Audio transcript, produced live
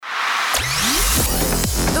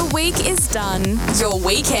week is done. Your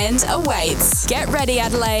weekend awaits. Get ready,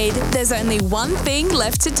 Adelaide. There's only one thing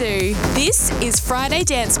left to do. This is Friday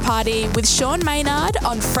Dance Party with Sean Maynard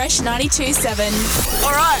on Fresh 92.7.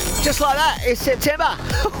 All right, just like that, it's September.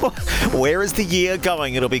 Where is the year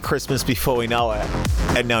going? It'll be Christmas before we know it.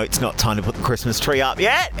 And no, it's not time to put the Christmas tree up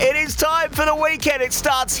yet. It is time for the weekend. It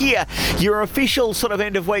starts here. Your official sort of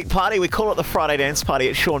end of week party. We call it the Friday Dance Party.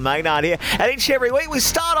 It's Sean Maynard here. And each and every week we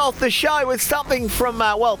start off the show with something from,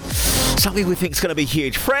 something we think is going to be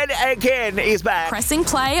huge. Fred again is back. Pressing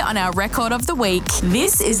play on our record of the week.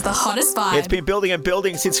 This is the hottest vibe. It's been building and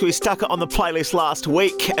building since we stuck it on the playlist last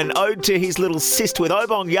week. An ode to his little sister with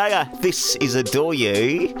Obongjayar. This is Adore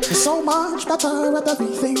You. It's so much better at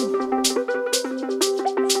everything.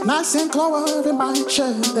 Nice and glow in my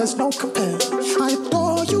chair, there's no compare. I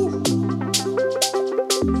adore you.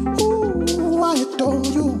 Ooh, I adore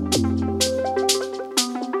you.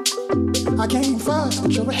 I came first,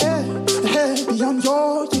 but you're ahead beyond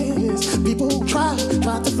your years. People try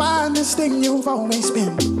to find this thing you've always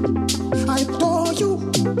been. I adore you.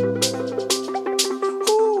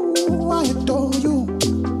 Ooh, I adore you.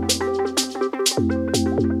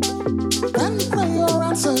 When you pray or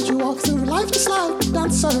answer, you walk through life just like a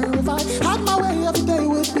dancer. If I had my way, every day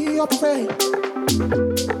would be a parade.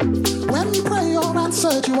 When you pray or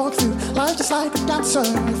answer, you walk through life just like a dancer.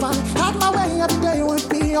 If I had my way, every day would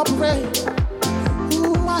be a parade.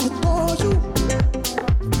 Ooh, I adore you.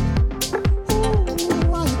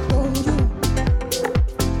 Ooh, I adore you.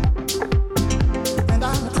 And I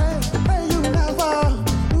pray you never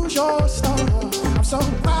lose your star. I'm so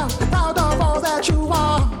proud of all that you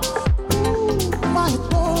are. Ooh, I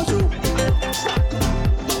adore you.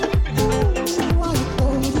 Ooh, I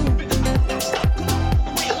adore you.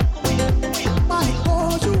 I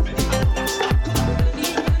adore you.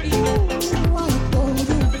 Ooh, I adore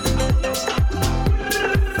you.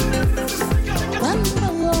 When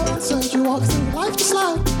you answer, you walk through life just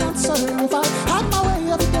like a dancer. If I had my way,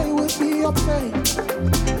 every day would be a parade.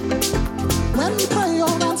 When you pray or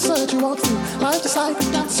answer, you walk through life just like a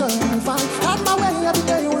dancer. If I had my way, every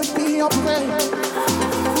day would be a parade.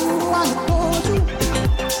 Ooh, I adore you.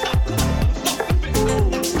 Ooh,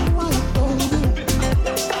 I adore you.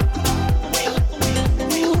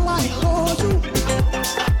 Ooh, I adore you.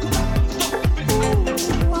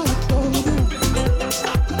 Ooh, I adore you.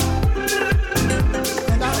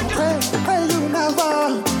 And I pray you never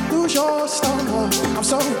lose your star. I'm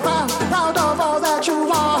so proud of all that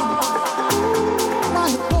you are. Ooh, I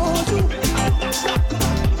adore you.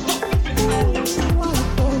 Ooh, I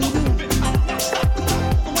adore you.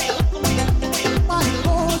 I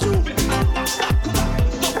adore you.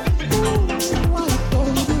 Ooh, I adore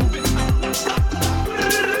you.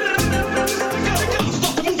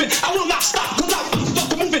 Stop moving, I will not stop, 'cause I stop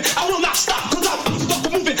moving, I will not stop, 'cause I stop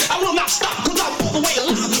moving, I will not stop, 'cause I all the way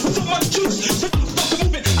with so much juice. Stop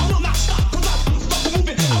moving, I will not stop, 'cause I stop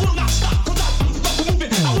moving, I will not stop, 'cause I stop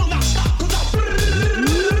moving, I will not stop, 'cause I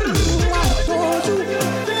Ooh, I adore you.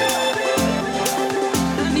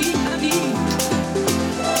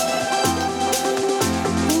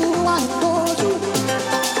 Ooh, I adore you. Ooh,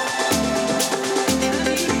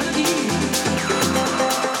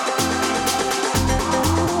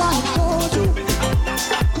 I adore you.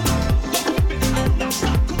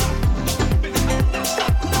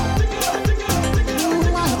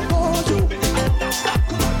 Ooh, I adore you.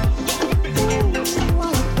 Ooh,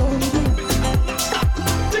 I adore you.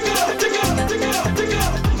 dig it up, dig it up, dig it up, dig it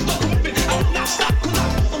up. Stop moving, I will not stop, 'cause I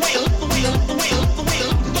the way, the way, the way, the way.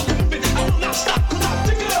 Stop moving, I will not stop, 'cause I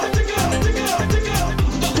dig it up, dig it up, dig it up, dig it up.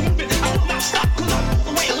 Stop moving, I will not stop, 'cause I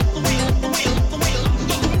the way, the way, the way, the way.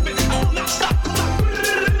 Stop moving, I will not stop, 'cause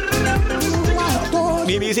Ooh, I adore you.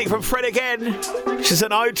 New music from Fred again. She's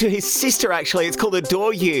an ode to his sister, actually. It's called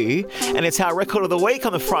Adore You, and it's our record of the week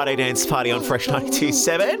on the Friday Dance Party on Fresh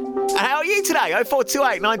 92.7. And how are you today?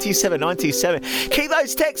 0428 97 97. Keep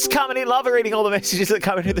those texts coming in. Love reading all the messages that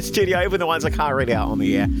come into the studio, even the ones I can't read out on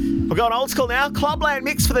the air. We're going old school now. Clubland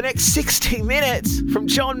mix for the next 60 minutes from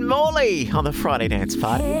John Morley on the Friday Dance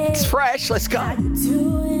Party. It's fresh. Let's go.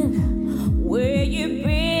 Doing where you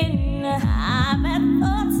been? I've had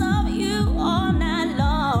thoughts of you all night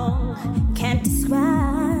long. Can't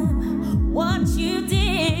describe what you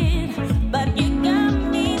did, but you got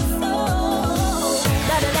me so.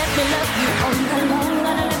 Gotta let me love you all night long.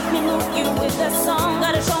 Gotta let me move you with a song.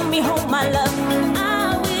 Gotta show me home, my love.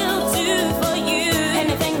 I will do for you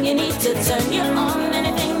anything you need to turn you on,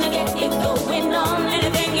 anything to get you going on,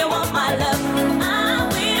 anything you want, my love. I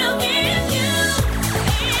will give you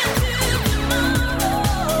into tomorrow.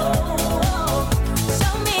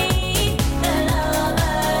 Show me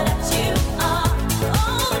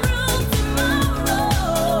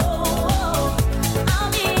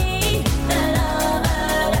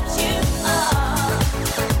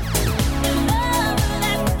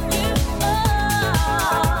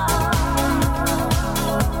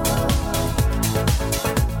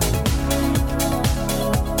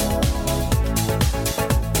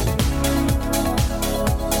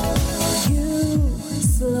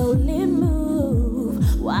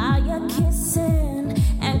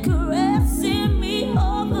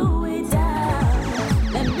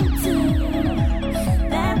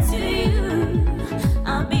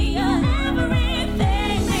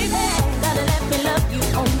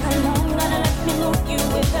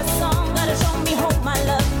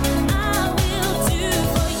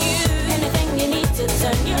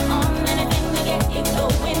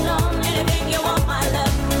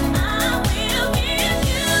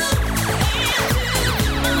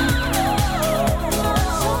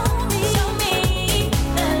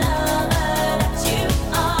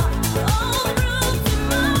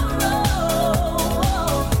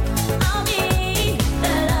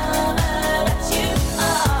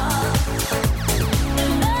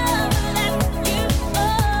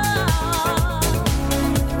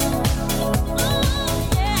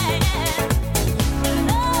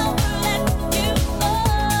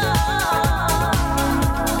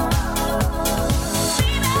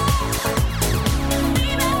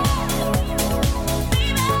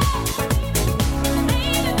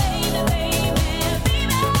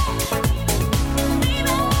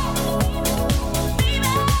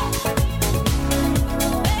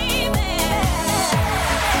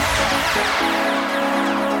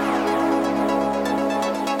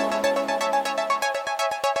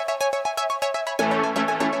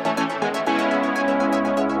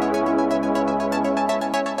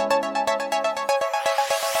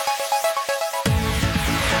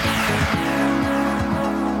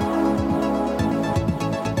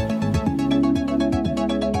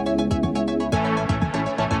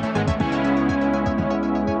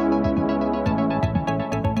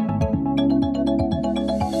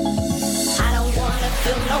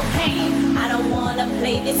pain. I don't wanna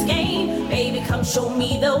play this game. Baby, come show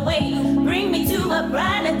me the way. Bring me to a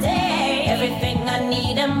brighter day. Everything I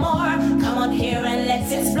need and more. Come on here and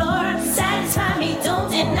let's explore. Satisfy me, don't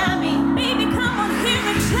deny me. Baby, come on here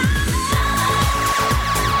and try me.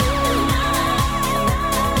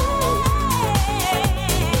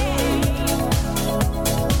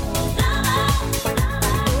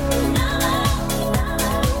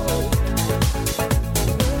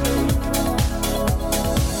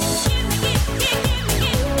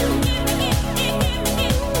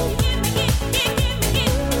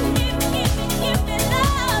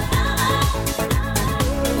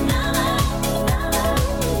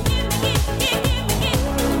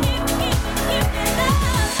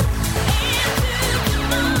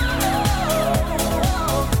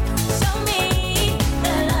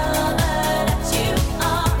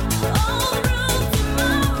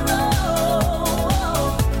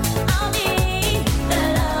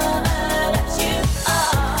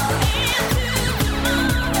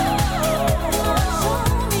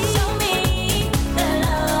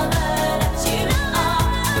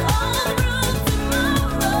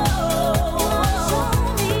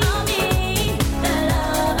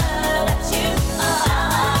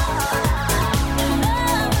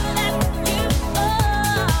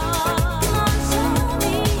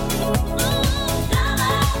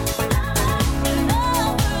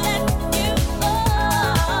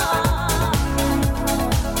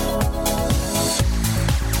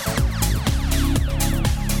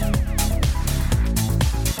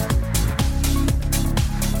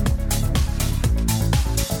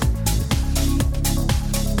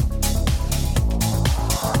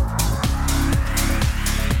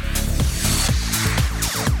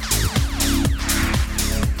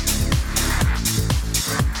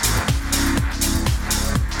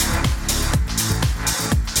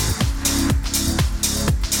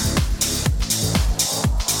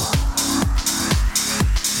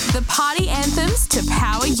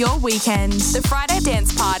 Your weekend. The Friday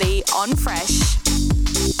Dance Party on Fresh.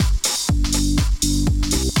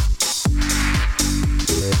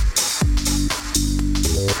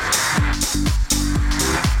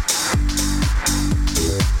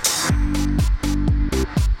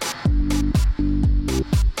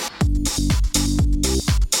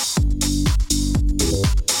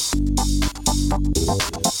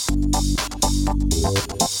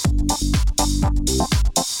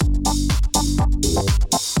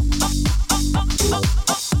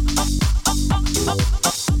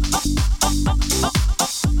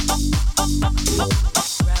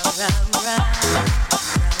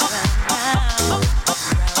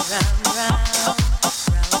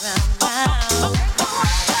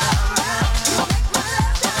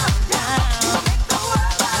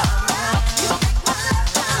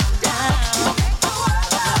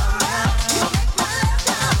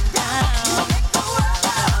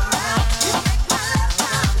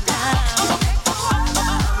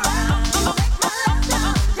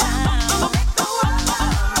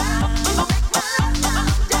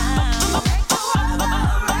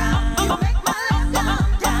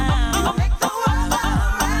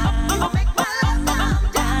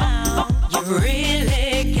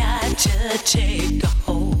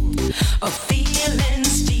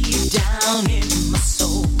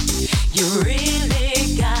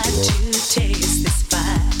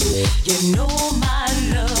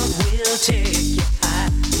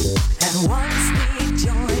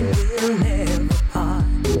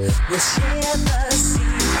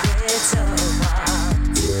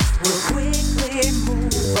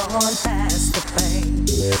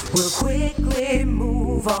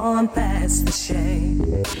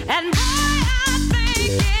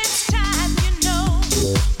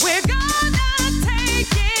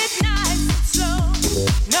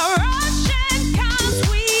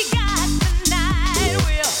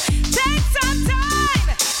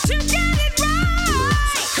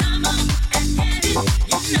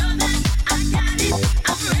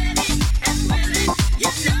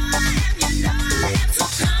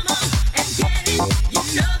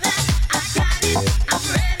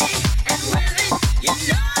 You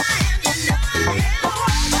know I am, you know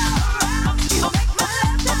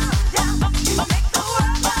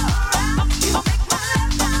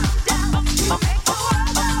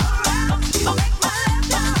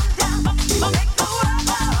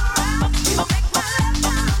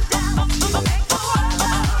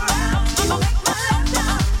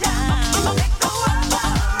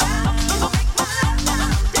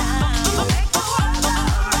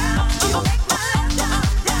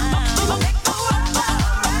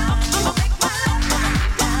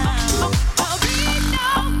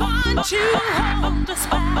to hold us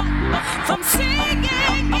back from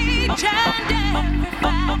singing each and every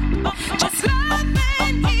fact, just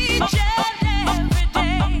loving each and every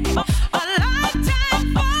day, a lifetime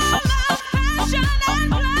full of passion and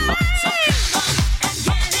play. So come on and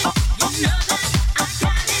get it, you know that I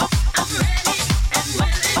got it, I'm ready and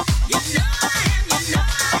willing, you know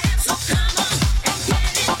I am, so come on and get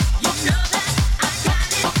it, you know that I got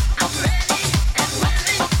it, I'm ready and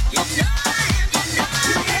willing, you know I am.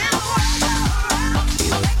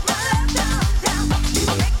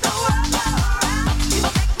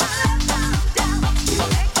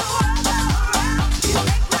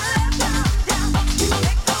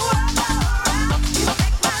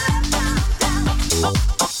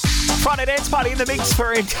 Friday Dance Party in the mix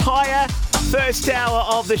for entire first hour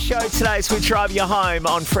of the show today as we drive you home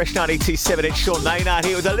on Fresh 92.7. It's Sean Maynard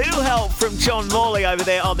here with a little help from John Morley over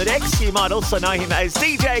there on the decks. You might also know him as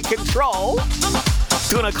DJ Control,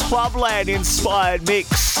 doing a Clubland inspired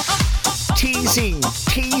mix, teasing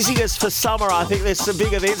us for summer. I think there's some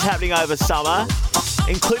big events happening over summer,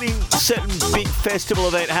 including a certain big festival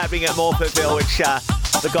event happening at Mortenville, which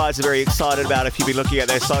the guys are very excited about if you've been looking at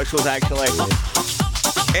their socials actually.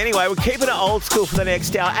 Anyway, we're keeping it old school for the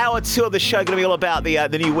next hour. Hour 2 of the show going to be all about the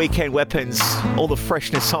new weekend weapons, all the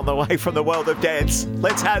freshness on the way from the world of dance.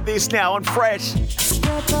 Let's have this now on Fresh.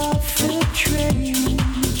 Step off the train,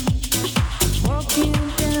 walking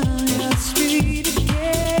down your street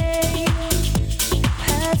again,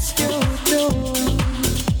 past your door.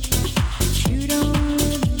 You don't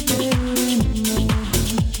live there anymore.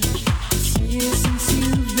 It's years since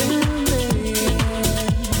you've been there.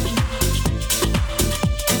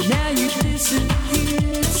 Now you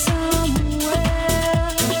disappeared somewhere.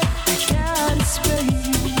 I got a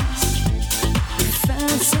space. You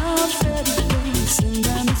found some better place, and I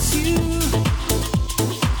miss you.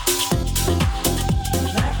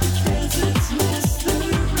 Like the deserts miss the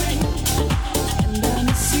rain, and I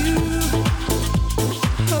miss you.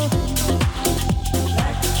 Oh.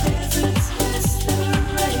 Like the deserts miss the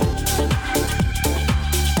rain.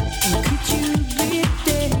 And could you be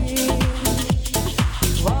there?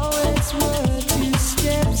 You always were 2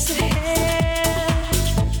 steps ahead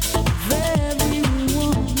of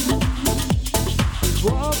everyone. You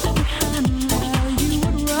walk behind while you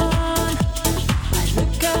would run. I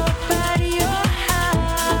look up at your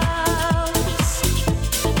house,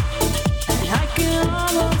 and I can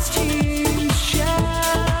almost hear you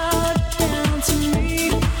shout down to me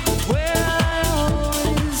where I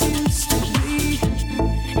always used to be,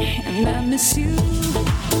 and I miss you.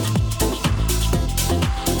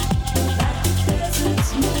 Like the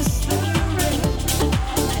deserts miss the rain,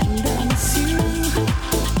 and I miss you.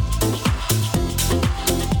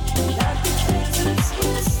 Like the deserts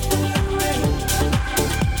miss the rain.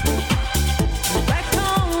 Back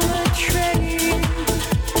on the train,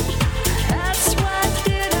 that's why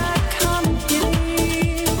did I come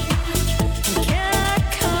again? Can I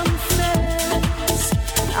confess,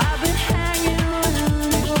 I've been hanging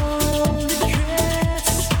around your old address.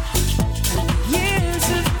 Years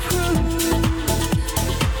have proved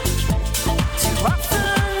too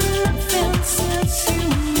often nothing since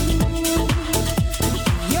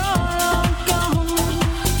you're long gone,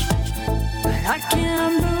 but I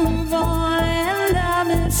can't move on and I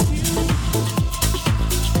miss you.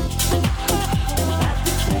 Like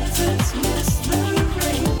the deserts miss the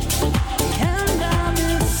rain, and I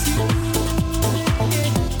miss you.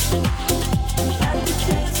 Like the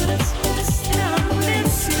deserts miss the rain, I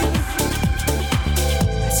miss you.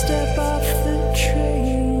 I step off the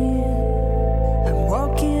train, I'm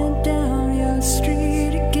walking down your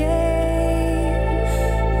street again,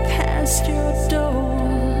 past your door.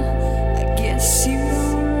 I guess you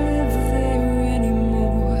don't live there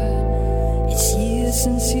anymore. It's years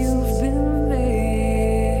since you've been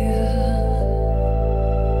there,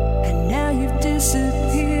 and now you've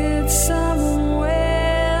disappeared somewhere.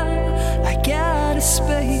 I got a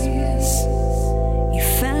space. You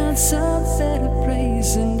found some better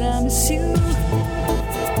place, and I miss you.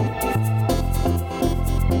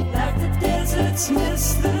 Like the deserts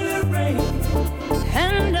miss the rain,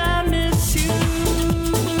 and I miss you.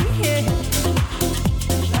 Yeah.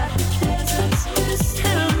 Like the deserts miss,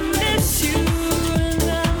 and I miss you, and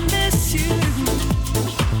I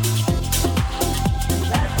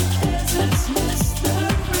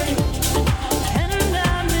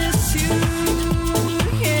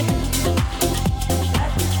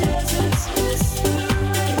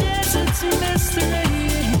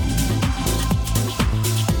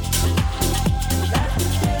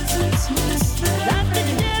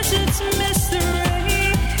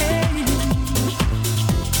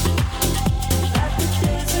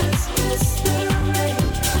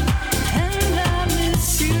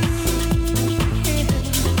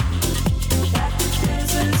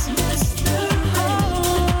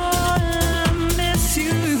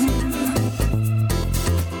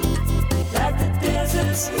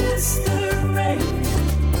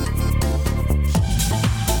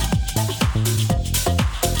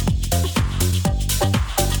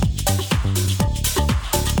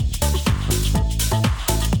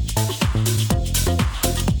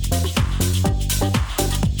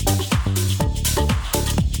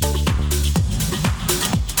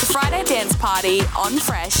Dance Party on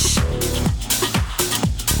Fresh.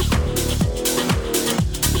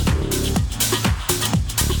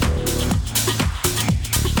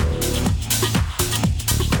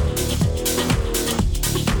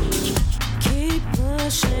 Keep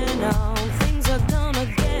pushing on, things are gonna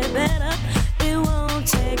get better. It won't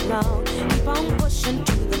take long. Keep on pushing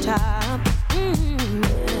to the top. Yeah.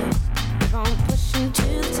 Keep on pushing to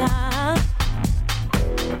the top.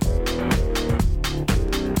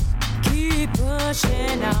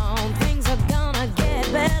 Pushing on, things are gonna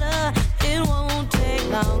get better. It won't take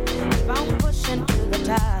long. Keep on pushing to the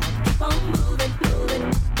top. Keep on moving,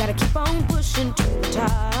 moving. Gotta keep on pushing to the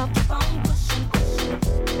top. Keep on pushing, pushing.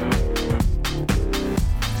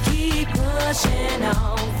 Keep pushing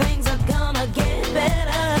on, things are gonna get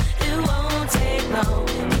better. It won't take long.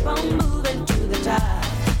 Keep on moving to the top.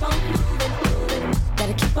 Keep on moving, moving.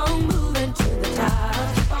 Gotta keep on moving to the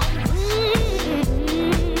top. Keep on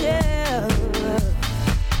pushing. Yeah.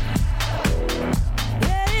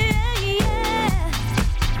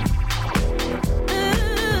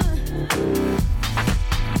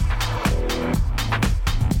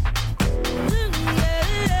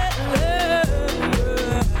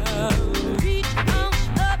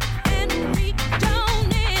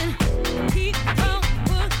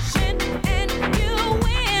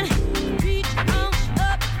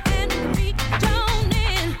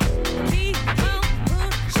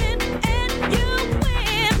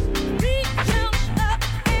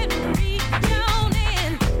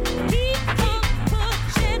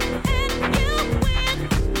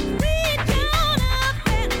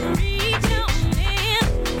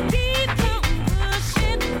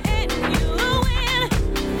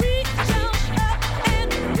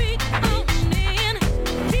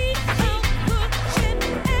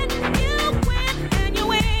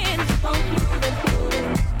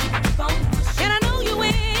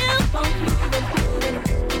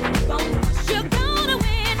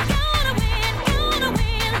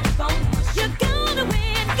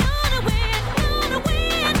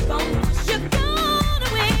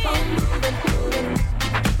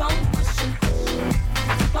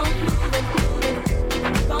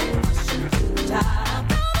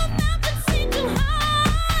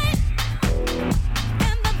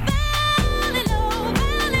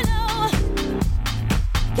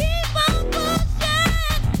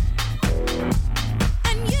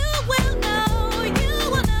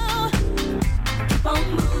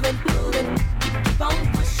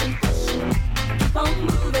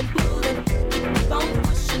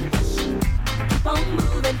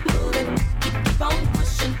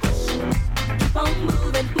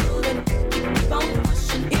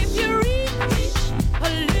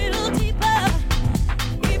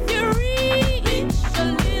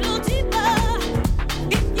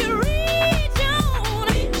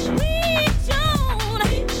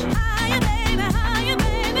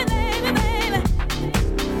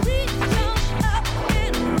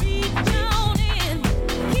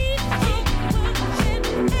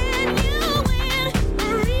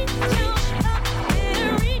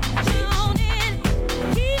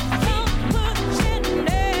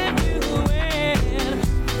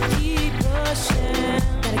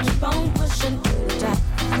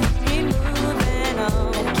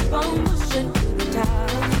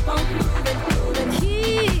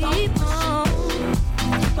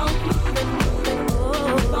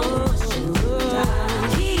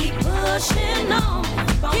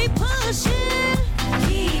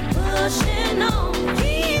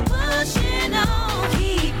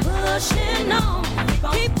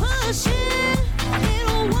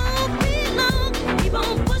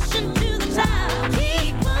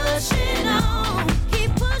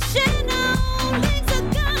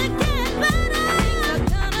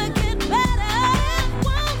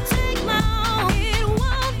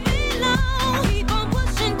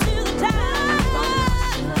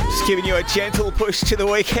 Giving you a gentle push to the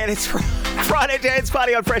weekend. It's Friday Dance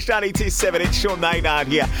Party on Fresh 92.7. It's Sean Maynard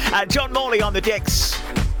here. John Morley on the decks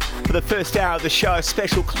for the first hour of the show.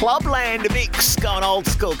 Special Clubland mix, going old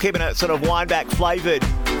school, keeping it sort of wind-back flavoured.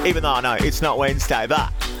 Even though I know it's not Wednesday, but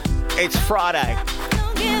it's Friday.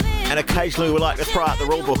 And occasionally we like to throw out the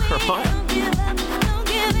rule book, right?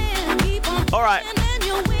 All right,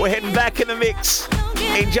 we're heading back in the mix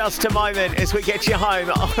in just a moment as we get you home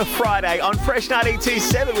on a Friday on Fresh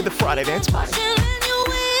 92.7 with the Friday Dance Party.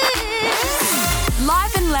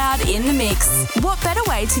 in the mix. What better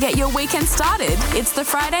way to get your weekend started? It's the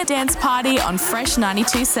Friday Dance Party on Fresh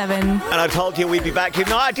 92.7. And I told you we'd be back,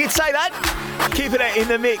 didn't I? I did say that. Keeping it in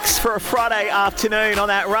the mix for a Friday afternoon on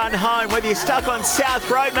that run home. Whether you're stuck on South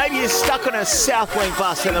Road, maybe you're stuck on a Southlink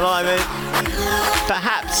bus at the moment.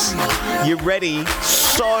 Perhaps you're ready,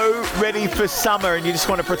 so ready for summer, and you just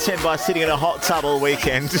want to pretend by sitting in a hot tub all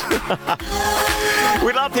weekend.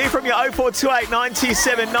 We'd love to hear from you. 0428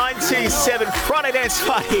 97 97 Friday Dance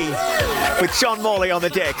Party with John Morley on the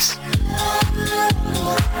decks.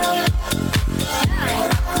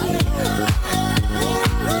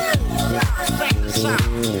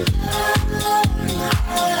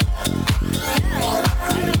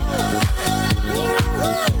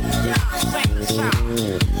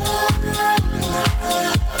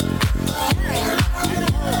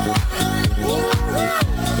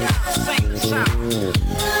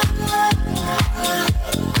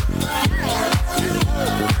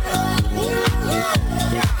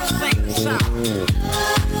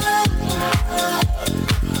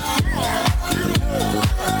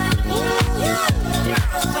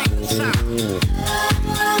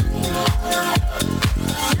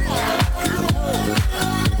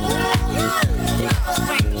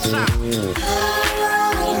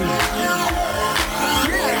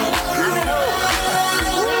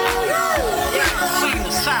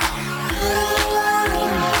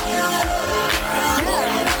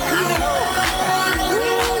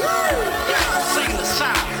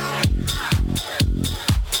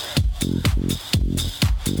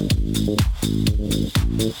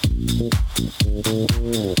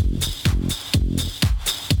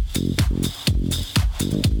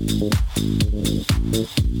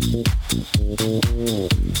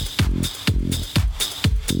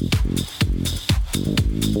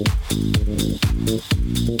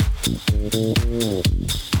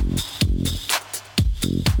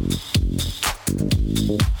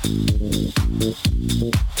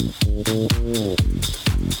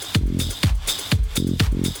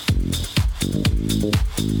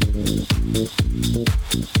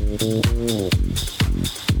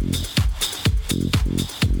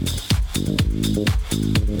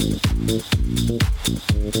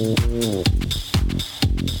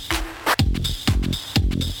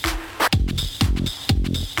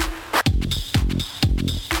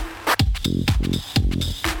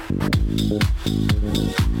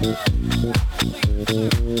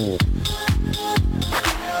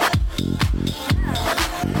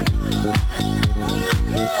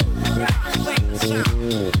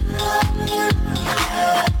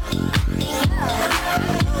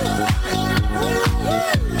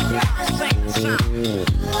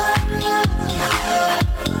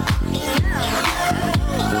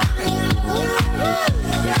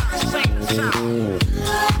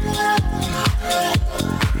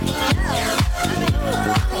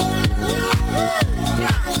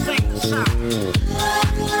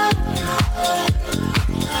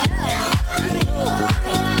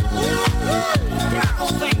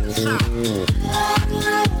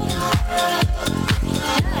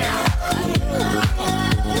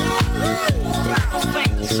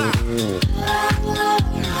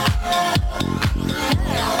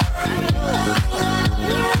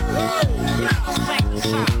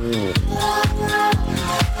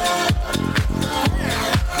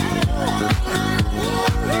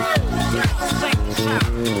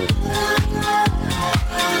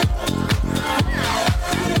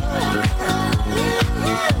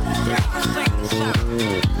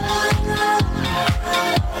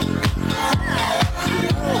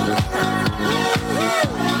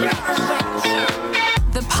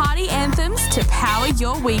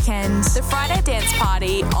 Weekend, the Friday Dance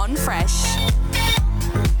Party on Fresh.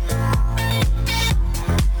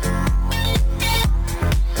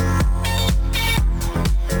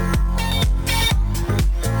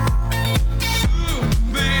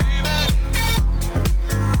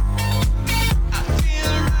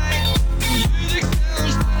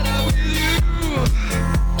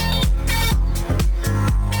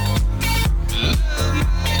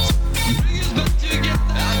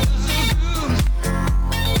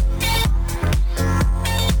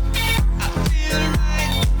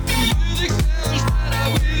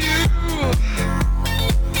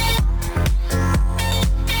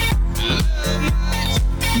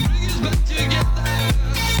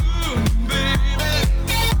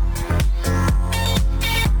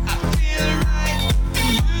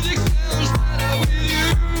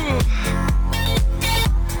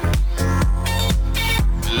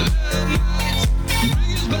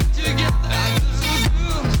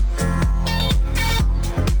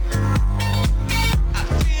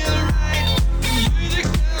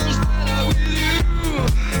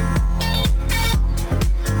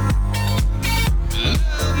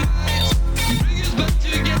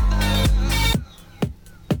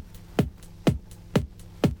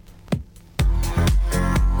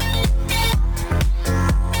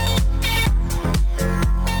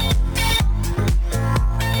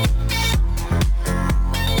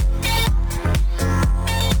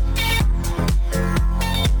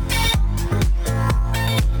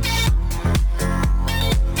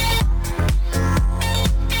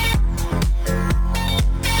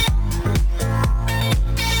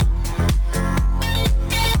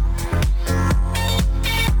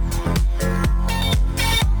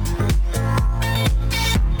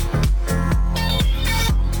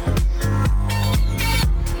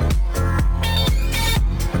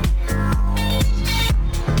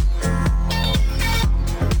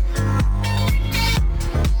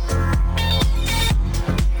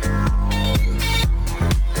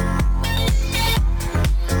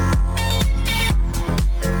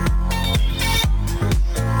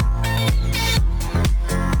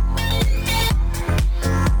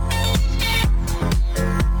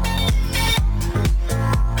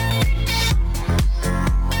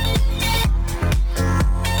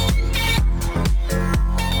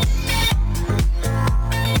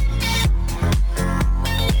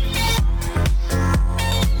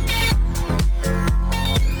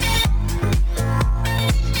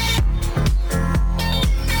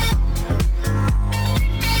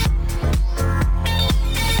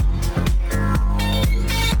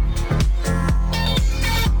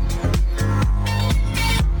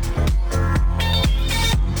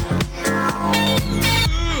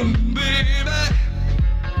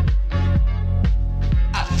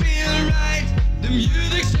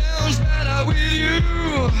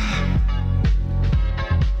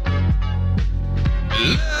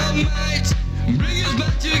 might bring us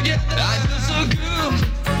back together. I feel so good.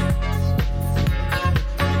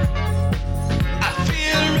 I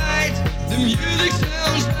feel right. The music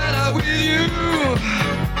sounds better with you.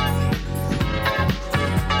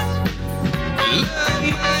 Love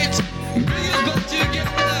might bring us back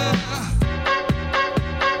together.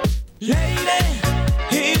 Lady,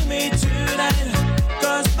 hear me tonight,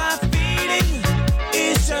 'cause my feeling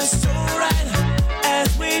is just so right as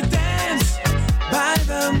we dance by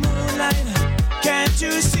the moonlight. Can't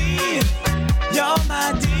you see you're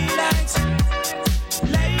my delight?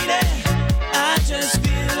 Lady, I just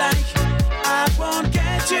feel like I won't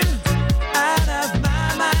get you out of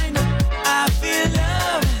my mind. I feel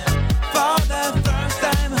love for the first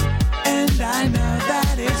time, and I know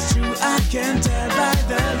that it's true. I can tell by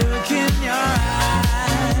the look in your eyes.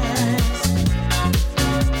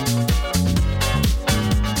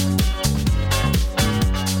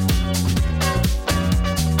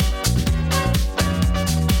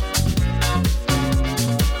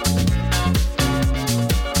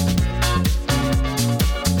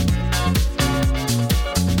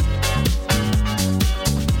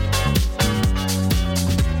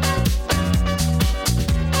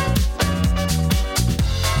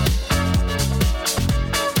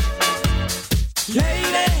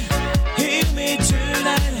 Lady, hear me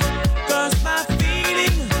tonight, 'cause my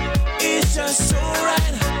feeling is just so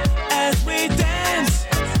right as we dance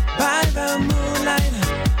by the moonlight.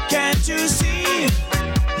 Can't you see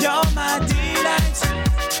you're my delight?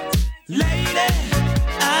 Lady,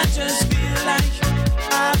 I just feel like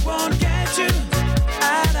I won't get you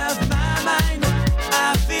out of my mind.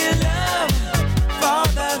 I feel love for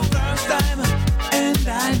the first time, and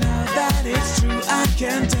I know that it's true. I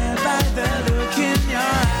can tell by the look in your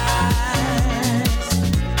eyes.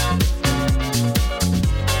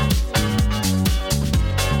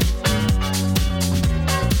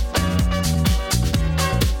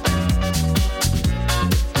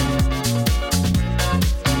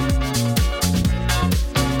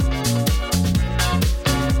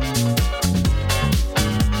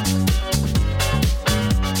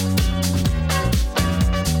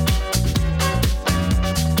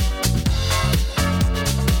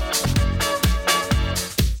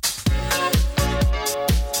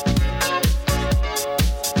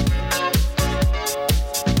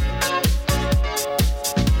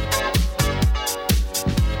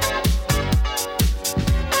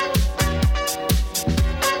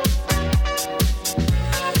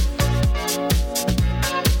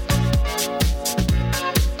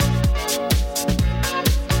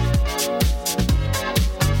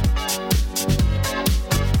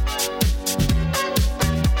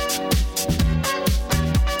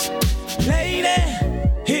 Lady,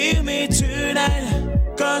 hear me tonight,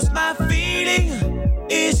 'cause my feeling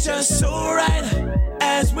is just so right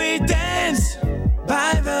as we dance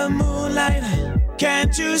by the moonlight.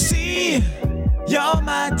 Can't you see you're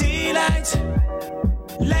my delight?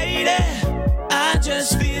 Lady, I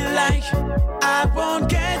just feel like I won't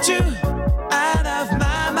get you out of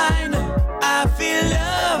my mind. I feel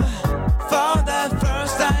love for the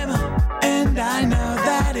first time, and I know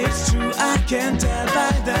that it's true. I can tell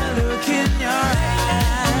by the look in your eyes.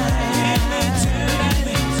 Hear me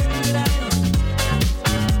tonight,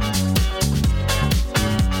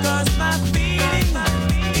 'cause my feeling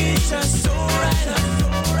is just so right.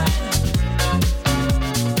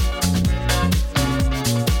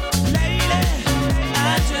 Lady,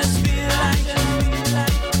 I just feel like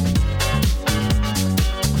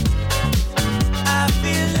I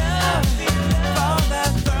feel love for the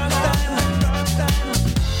first time.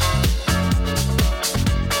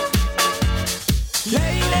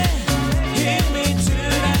 Lady, hear me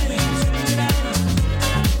tonight.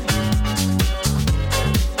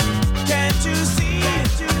 Can't you see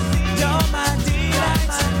you're my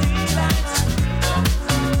delight?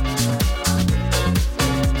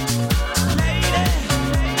 Lady,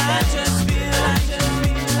 I just feel like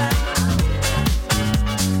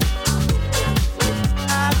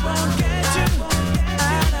I won't get you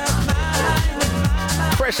out of my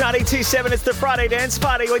Fresh 92.7, it's the Friday Dance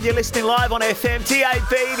Party when you're listening live on FM, TAB,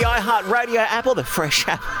 the iHeartRadio app, or the Fresh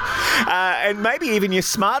app. And maybe even your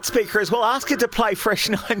smart speaker as well. Ask it to play Fresh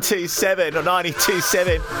 927 or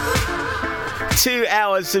 92.7. 2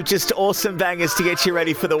 hours of just awesome bangers to get you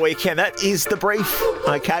ready for the weekend. That is the brief.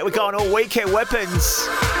 Okay, we're going all weekend weapons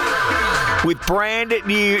with brand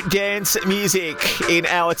new dance music in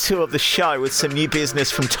hour 2 of the show with some new business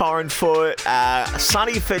from Torren,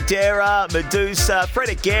 SONNY, FODERA, MEDUZA, Fred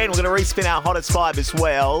again. We're going to respin our hottest 5 as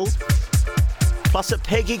well. Plus a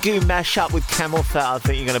Peggy Goo mashup with CAMELPHAT I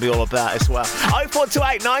think you're going to be all about as well.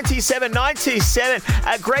 0428 97 927.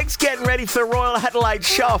 Greg's getting ready for the Royal Adelaide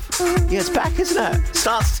Shop. Yeah, it's back, isn't it?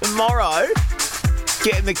 Starts tomorrow.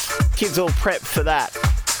 Getting the kids all prepped for that.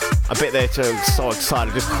 I bet they're so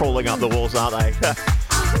excited, just crawling up the walls, aren't they?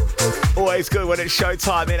 Always good when it's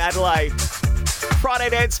showtime in Adelaide. Friday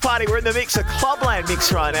Dance Party, we're in the mix, a Clubland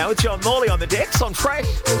mix right now with John Morley on the decks on Fresh.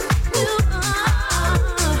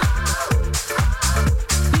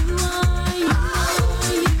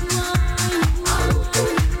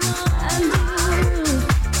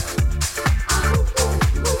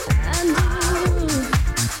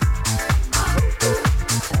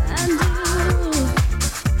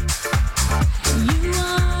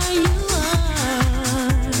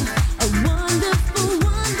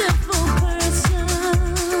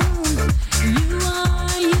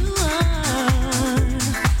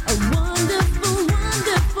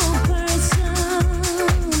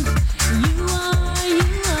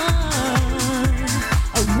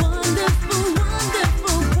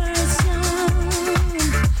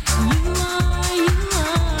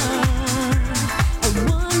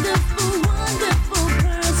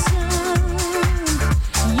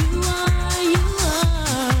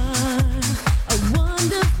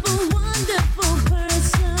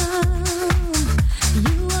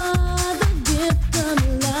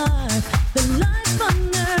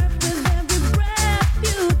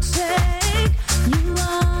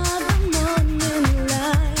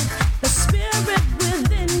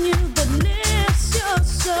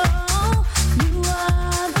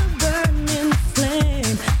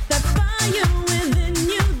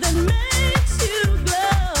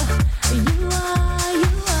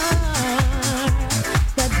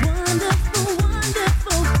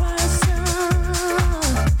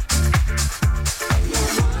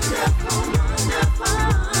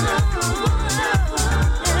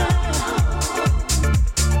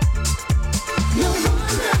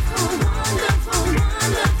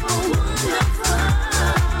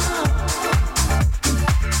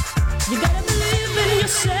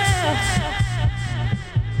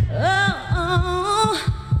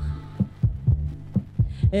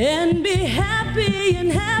 And be happy and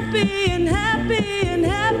happy and happy and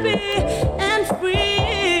happy and free.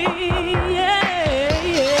 Yeah,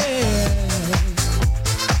 yeah.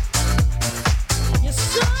 You're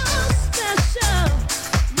so special.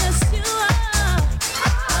 Yes, you are.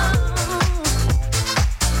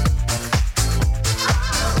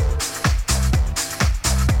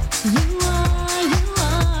 You are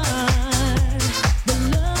the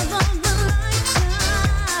love of the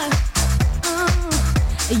lifetime.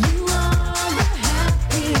 You are the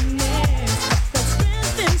happiness, the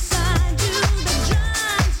strength inside you that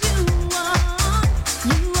drives you on.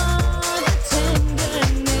 You are the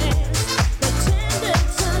tenderness, the tender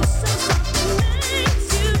touch, so something makes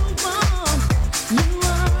you warm. You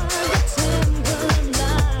are the temple of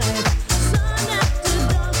life, sun after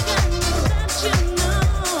dark, and that you know.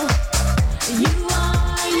 You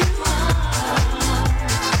are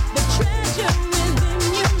the treasure within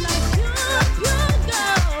you, like pure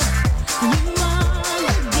gold. You are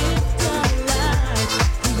the gift of life,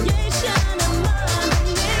 creation of Mother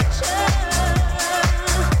Nature.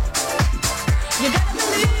 You gotta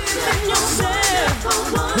believe in yourself,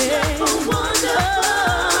 wonderful, wonderful,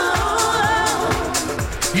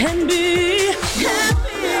 and be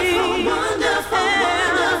happy, wonderful,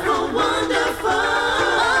 wonderful, wonderful.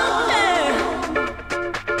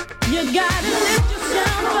 You gotta lift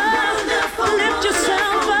yourself up, lift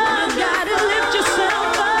yourself up, gotta lift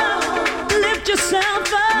yourself up, lift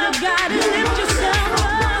yourself up, you gotta lift yourself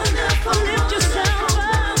up, lift yourself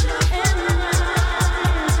up, and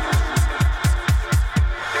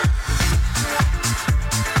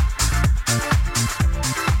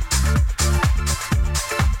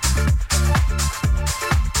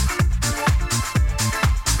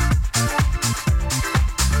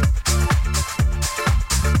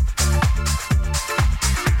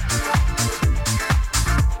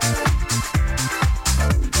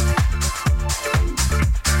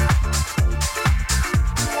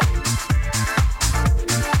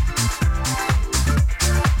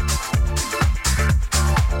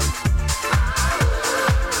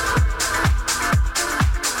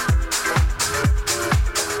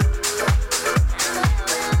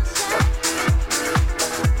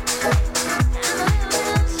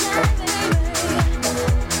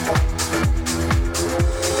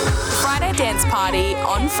Friday Dance Party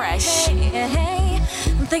on Fresh. hey,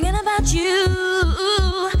 I'm thinking about you.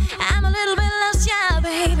 I'm a little bit lost, yeah,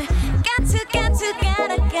 baby.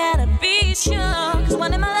 Gotta be sure. 'Cause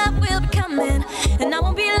one day my love will be coming, and I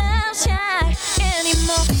won't be left shy.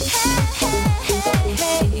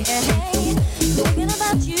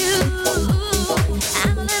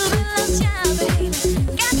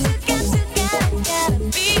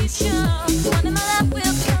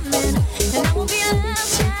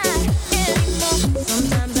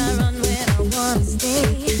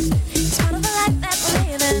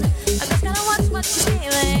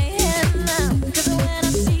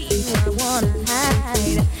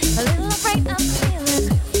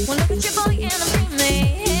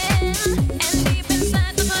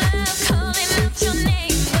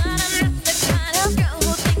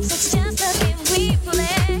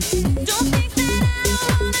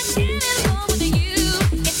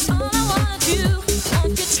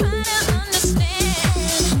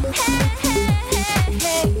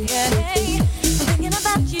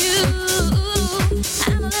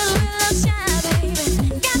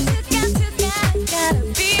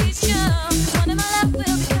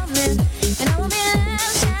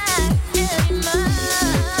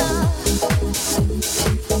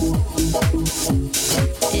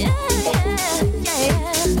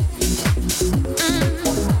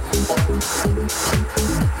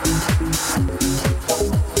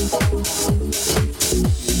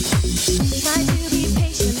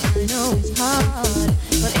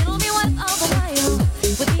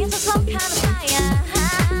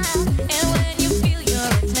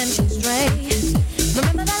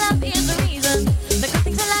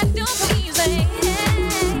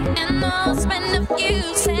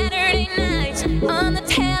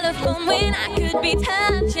 telephone when I could be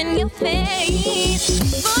touching your face.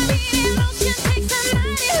 For me, emotion takes a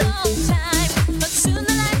mighty long time, but soon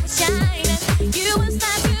the light will shine and you will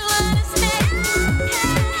start to understand.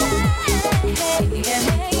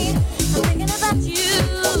 Hey, I'm thinking about you.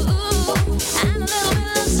 I'm a little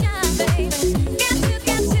bit shy, baby.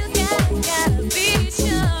 Gotta be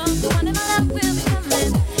sure. One of my love will be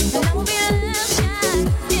coming, and I won't be a little shy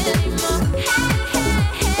anymore.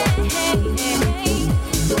 Hey,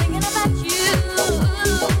 thinking about you.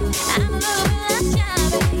 I'm a little bit shy,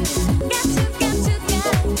 baby.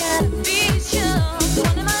 Gotta be sure.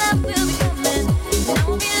 One of my love will be coming, and I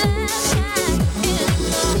won't be a little shy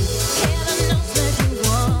anymore. Heaven knows that you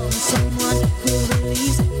want someone who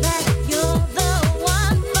believes that you're the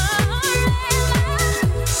one forever.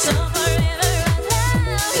 So forever I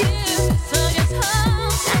love you. So just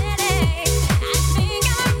hold steady. I think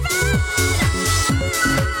I'm right.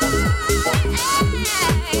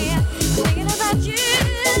 Thinking about you.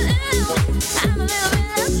 I'm a little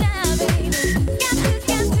bit shy, baby.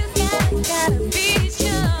 Gotta be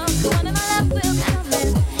sure. One of my love will be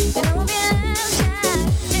coming, and I won't be a little shy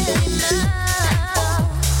anymore.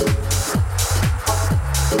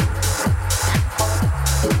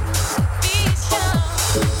 Be sure.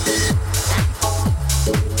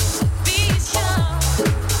 Be sure.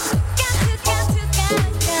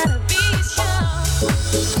 Gotta be sure.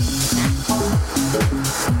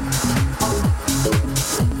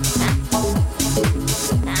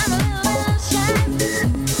 I'm a little shy.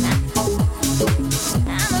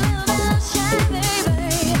 I'm a little shy, baby.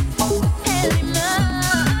 Anymore.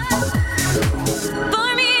 For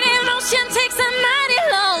me, emotion takes a mighty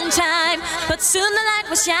long time, but soon the light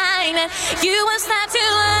will shine and you will start to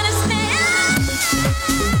understand.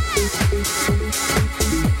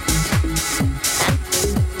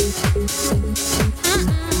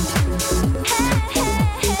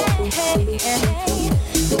 Hey,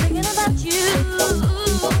 thinking about you.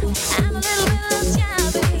 I'm a little bit shy,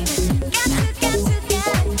 baby.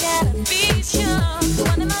 Gotta be sure.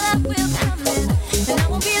 One of my love will come in, and I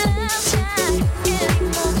won't be a little shy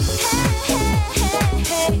anymore.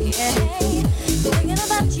 Hey, thinking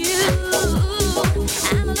about you.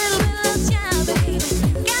 I'm a little bit shy, baby.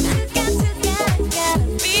 Gotta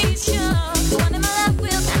be sure. One of my love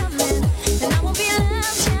will come in, and I won't be a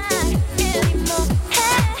little shy anymore.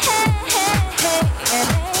 Hey,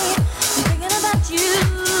 thinking about you.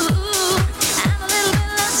 I'm a little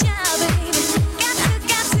bit shy, baby.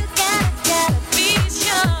 Gotta be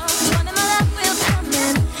sure. One of my love will come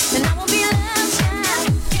in, and I won't be a little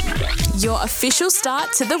shy. Your official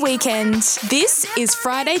start to the weekend. This is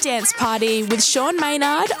Friday Dance Party with Sean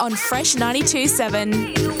Maynard on Fresh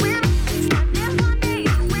 92.7.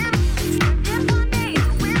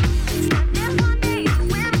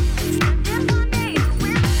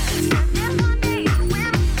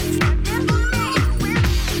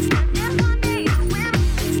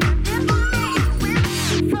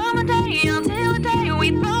 From a day until a day we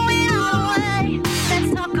throw it all away.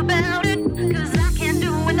 Let's talk about it, 'cause I can't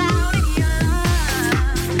do without it. Your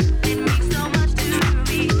love, it means so much to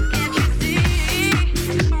me. Can't you see?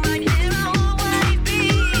 Right here I'll always be.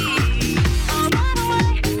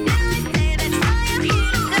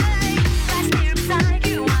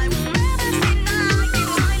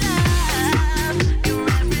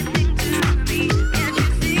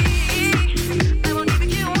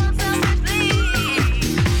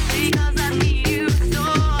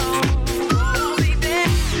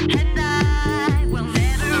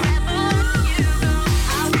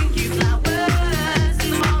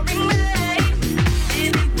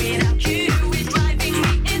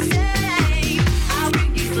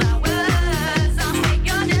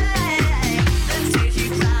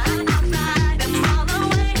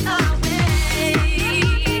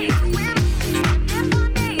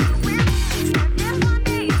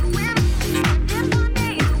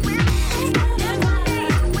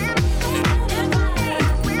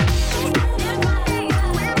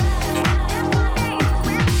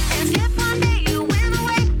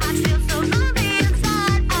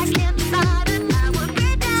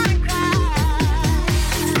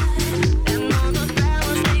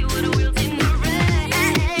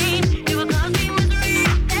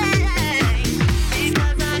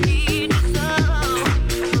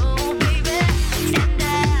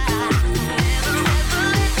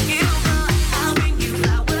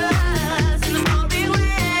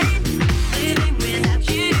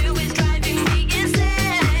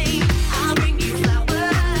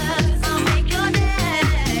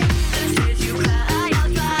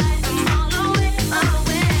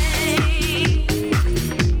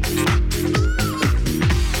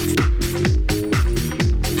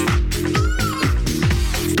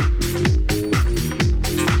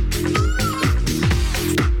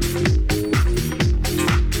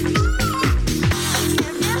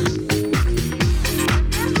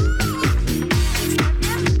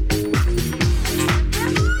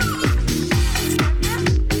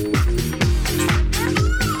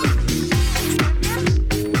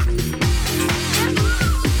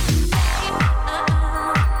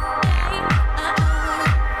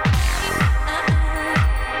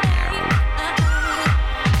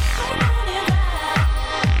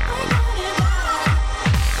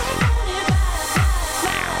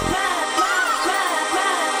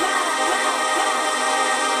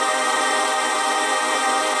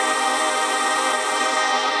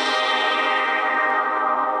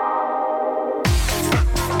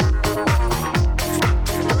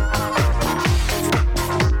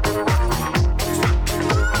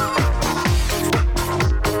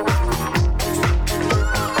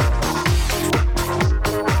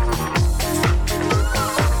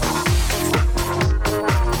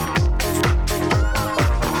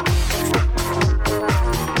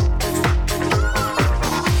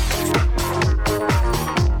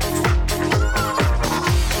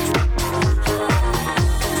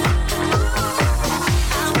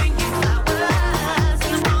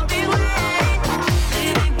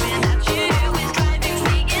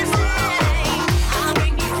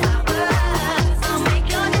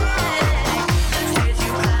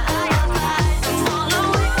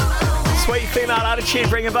 Attitude,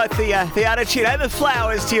 bringing both the attitude and the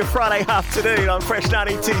flowers to your Friday afternoon on Fresh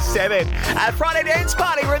 92.7. Friday Dance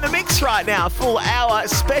Party, we're in the mix right now. Full hour,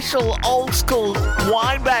 special old school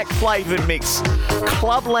wineback flavoured mix.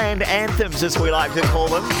 Clubland anthems, as we like to call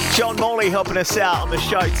them. John Morley helping us out on the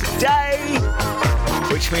show today,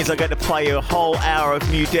 which means I get to play you a whole hour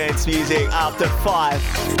of new dance music after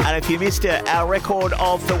 5. And if you missed it, our record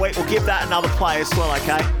of the week, we'll give that another play as well,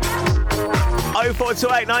 okay?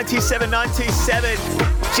 0428 97 97.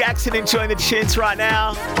 Jackson enjoying the tunes right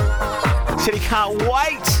now. Said he can't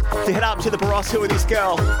wait to head up to the Barossa with this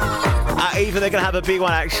girl. Eva, they're going to have a big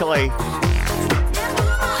one, actually.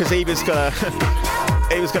 Because Eva's going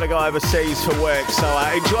to go overseas for work. So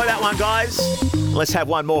enjoy that one, guys. Let's have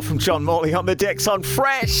one more from John Morley on the decks on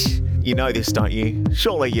Fresh. You know this, don't you?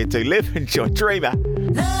 Surely you do. Live, enjoy, dreamer.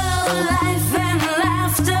 Love, life, and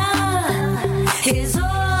laughter is all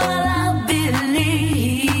I believe.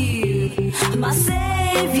 My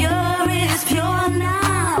savior is pure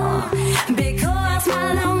now, because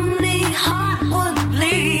my lonely heart would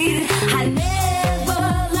bleed. I never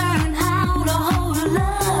learned how to hold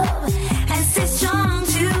love and stay strong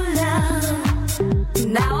to love.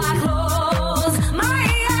 Now I close my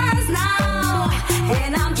eyes now,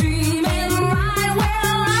 and I'm dreaming right where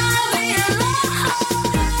I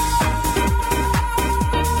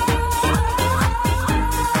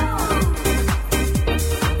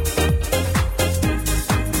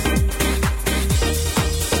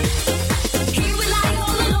Here we lie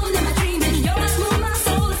all alone in my dreaming. Your eyes move my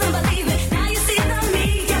soul, it's unbelieving. Now you see the me,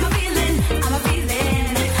 I'm a feeling.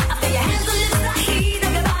 I feel your hands on lips, the heat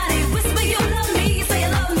of your body. Whisper you love me, say you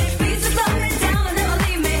love me. Please just love me down and never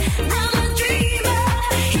leave me. I'm a dreamer.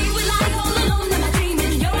 Here we lie all alone in my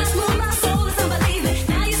dreaming. Your eyes move my soul, it's unbelieving.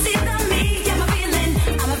 Now you see the me,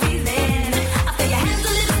 I'm a feeling. I feel your hands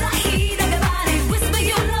on lips, the heat of your body. Whisper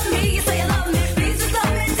you love me, say you love me. Please just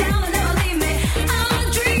love me down and never leave me. I'm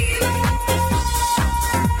a dreamer.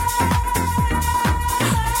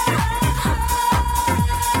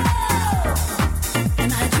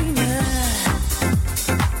 Am I a dreamer?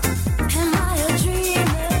 Am I a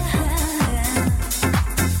dreamer?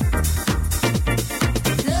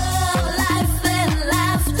 Love, life, and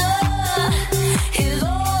laughter is all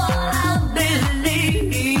I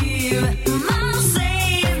believe. My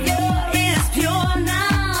savior is pure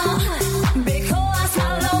now, because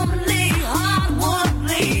my lonely heart would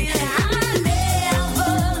bleed. I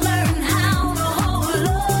never learned how to hold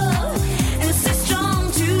love and stay strong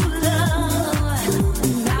to love.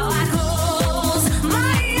 Now I close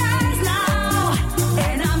my eyes now,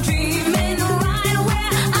 and I'm dreaming right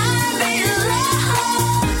where I belong.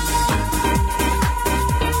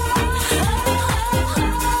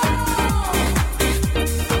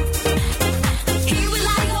 Here we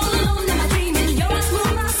lie all alone in my dreaming. Your eyes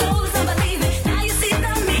move my soul, it's unbelieving. Now you see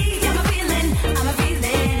the me, I'm a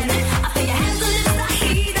feeling. I feel your hands on lips, the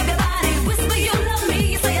heat of your body. Whisper you love me,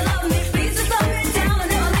 say you love me. Please just love me down and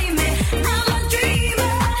never leave me. I'm a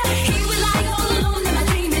dreamer. Here we lie all alone in my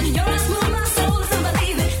dreaming. Your eyes move my soul, it's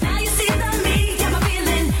unbelieving. Now you see the me, I'm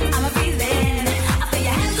a feeling. I feel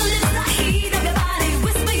your hands on lips, the heat of your body.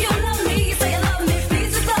 Whisper you love me, say you love me.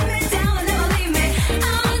 Please just love me down and never leave me.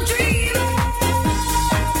 I'm a dreamer.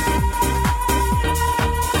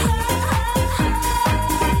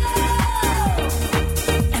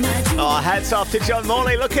 Am I a dreamer? Oh, hats off to John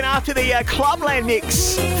Morley looking after the Clubland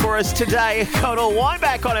mix for us today. Got all wine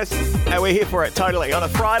back on us. And we're here for it totally on a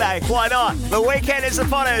Friday. Why not? The weekend is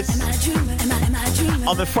upon us. Am I a dreamer? Am I a dreamer?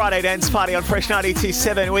 On the Friday Dance Party on Fresh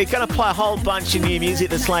 92.7, we're going to play a whole bunch of new music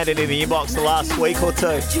that's landed in the inbox the last week or two,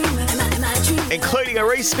 Am I a dreamer? including a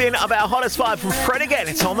respin of our hottest vibe from Fred again.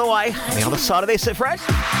 It's on the way. On the other side of this at Fresh.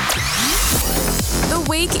 The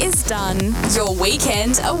week is done. Your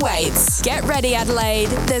weekend awaits. Get ready, Adelaide.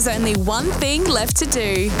 There's only one thing left to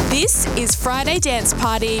do. This is Friday Dance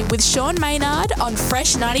Party with Sean Maynard on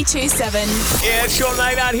Fresh 92.7. Yeah, Sean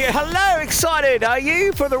Maynard here. Hello, excited are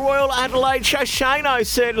you for the Royal Adelaide Show? Shano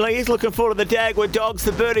certainly is looking forward to the Dagwood Dogs,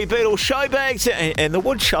 the Birdie Beetle show bags, and the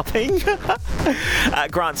wood shopping.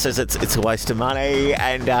 Grant says it's a waste of money,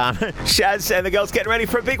 and Shaz and the girls getting ready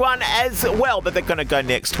for a big one as well, but they're going to go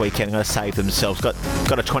next weekend. Going to save themselves. Got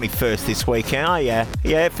a 21st this weekend. Oh yeah,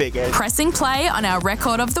 figured. Pressing play on our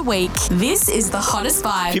record of the week. This is the hottest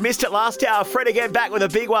If you vibe. missed it last hour, Fred again back with a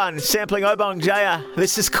big one, sampling Obongjayar.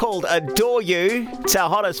 This is called Adore You. It's our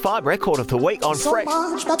hottest vibe record of the week on So Fresh.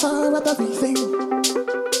 much better at everything.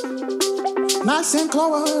 Nice and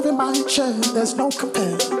clover in my chair, there's no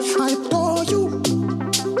compare. I adore you.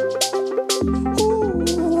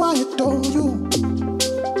 Ooh, I adore you.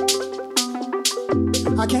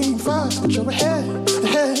 I came first, but you're ahead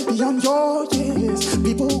ahead beyond your years.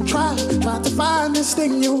 People try to find this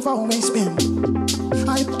thing you've always been.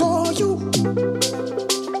 I adore you.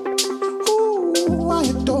 Ooh, I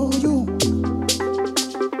adore you.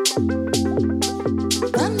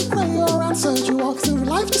 When you pray or answer, you walk through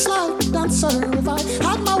life just like a dancer. If I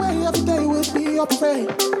had my way, every day would be your parade.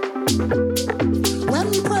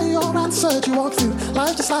 When you pray or answer, you walk through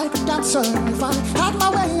life just like a dancer. If I had my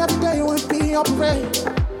way, every day would be your parade.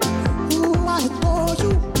 Ooh, I adore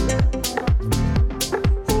you.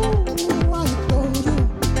 Ooh, I adore you.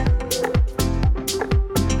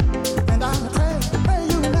 And I pray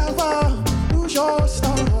you never lose your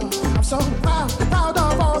star. I'm so proud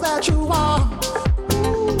of all that you are.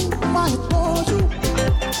 Ooh, I adore you.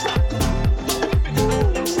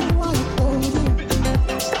 Ooh, I adore you.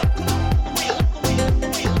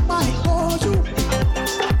 I adore you.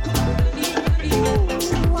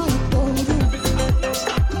 Ooh, I adore you.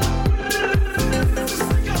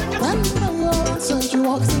 When you pray your answers, you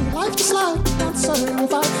walk through life just like a dancer.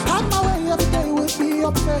 If I had my way, every day would be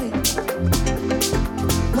your parade.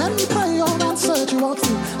 When you pray your answers, you walk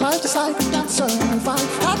through life just like a dancer. If I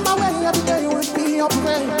had my way, every day would be your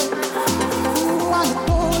parade. Ooh, I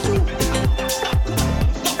adore you.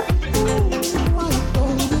 Ooh, I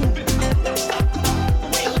adore you.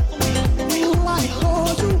 Ooh, I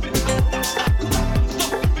adore you.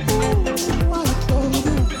 Ooh, I adore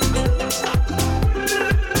you.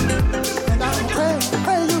 And I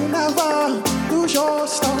pray you never lose your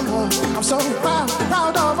star. I'm so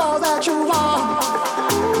proud of all that you are.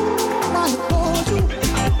 Ooh, I adore you.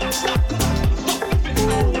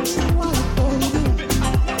 Ooh, I adore you.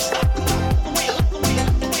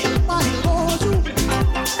 I adore you.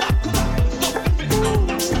 Ooh,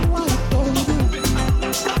 I adore you.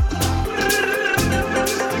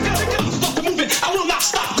 Start moving, I will not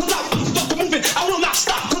stop, 'cause I start moving, I will not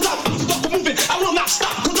stop, 'cause I start moving, I will not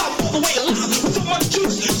stop, 'cause I'm all the way alive with so much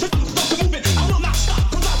juice. So start moving, I will not stop,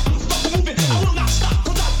 'cause I start moving, I will not stop,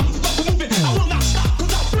 'cause I start moving, I will not stop,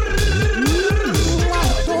 'cause I Ooh, I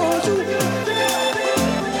adore you.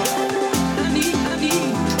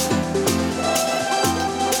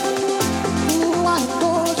 Ooh, I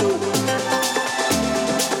adore you. Ooh,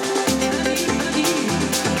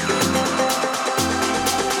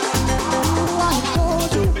 I adore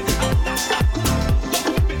you.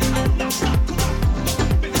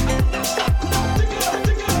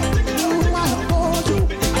 Ooh, I adore you.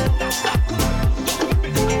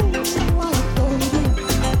 Ooh, I adore you.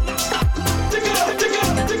 dig it up, dig it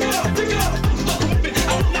up, dig it up, dig it up. Start moving,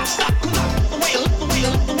 I will not stop, 'cause I'm all the way, the way,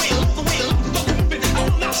 the way, the way. Start moving, I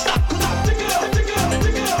will not stop, 'cause I'm dig it up, dig it up,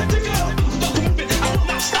 dig it up, dig it up. Start moving, I will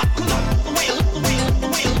not stop, 'cause I'm all the way, the way, the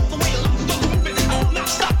way, the way. Start moving, I will not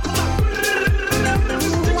stop, 'cause I'm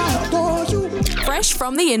Ooh, I adore you. Fresh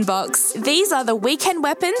from the inbox, these are the weekend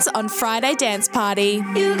weapons on Friday Dance Party.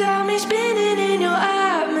 You got me spinning in your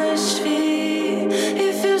atmosphere.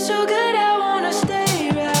 It feels so good, I wanna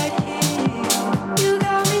stay right here. You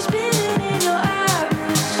got me spinning in your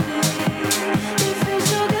atmosphere. It feels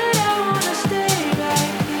so good, I wanna stay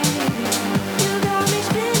right here. You got me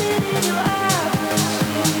spinning in your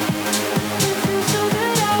atmosphere. It feels so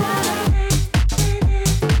good, I wanna.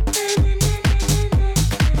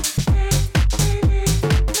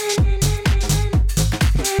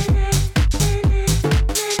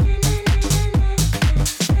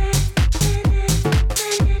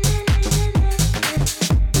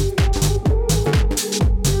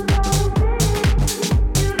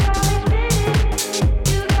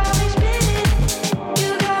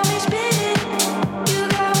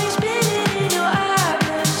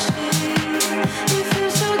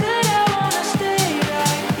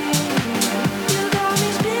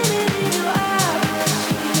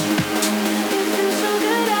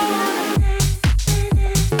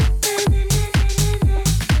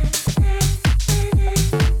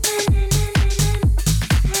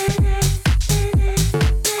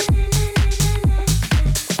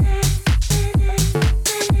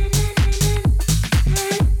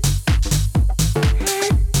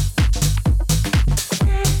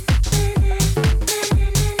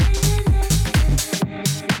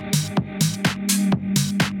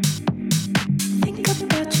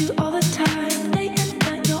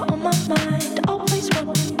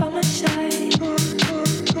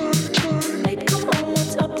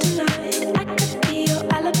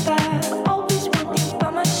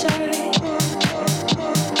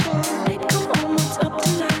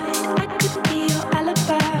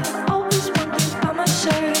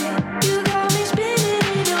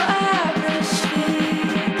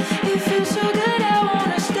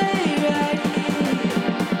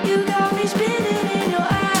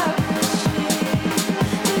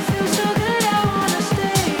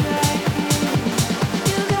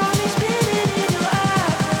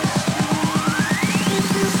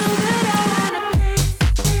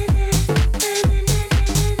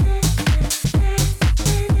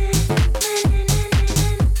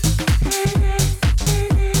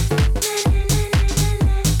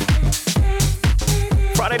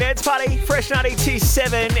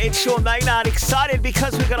 92.7, it's Sean Maynard. Excited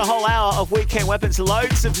because we've got a whole hour of Weekend Weapons,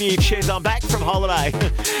 loads of new tunes. I'm back from holiday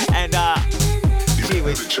and gee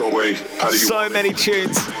whiz, so many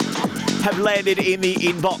tunes have landed in the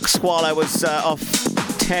inbox while I was off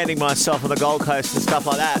tanning myself on the Gold Coast and stuff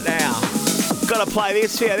like that. Now, got to play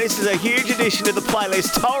this here. This is a huge addition to the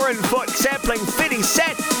playlist. Torren foot sampling 50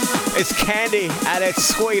 Cent. It's Candy and it's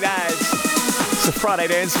sweet as. It's a Friday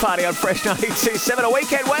dance party on Fresh 92.7, a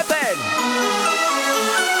Weekend Weapon.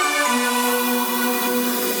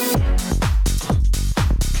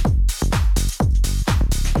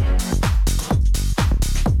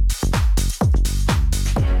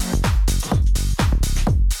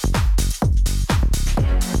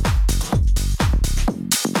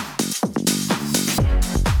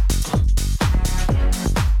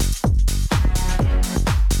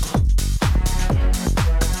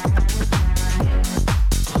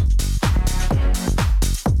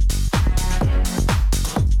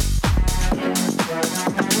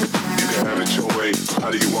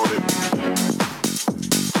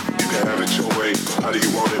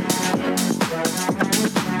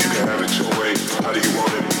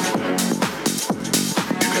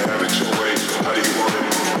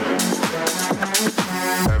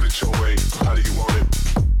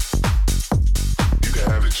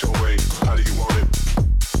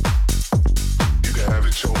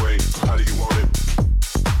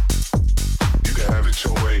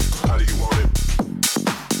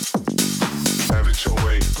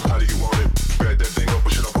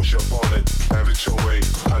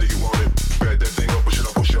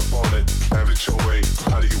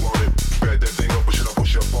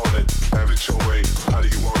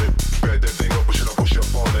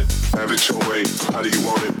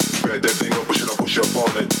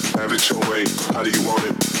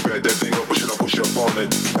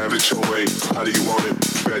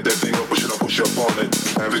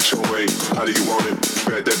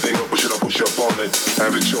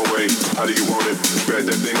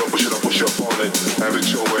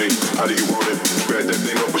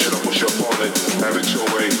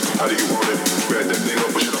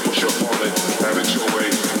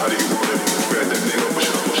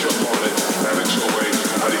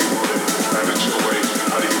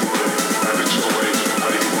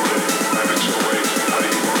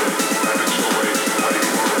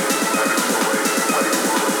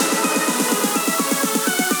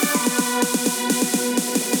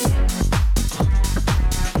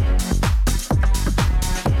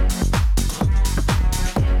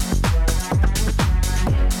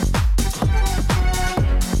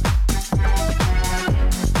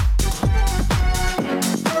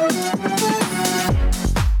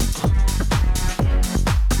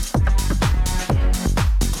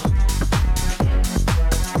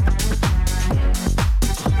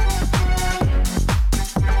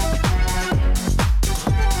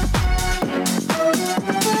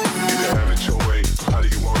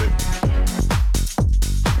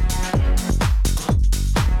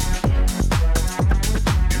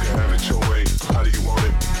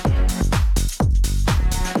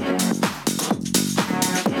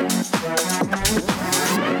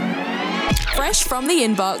 From the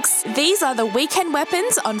inbox, these are the Weekend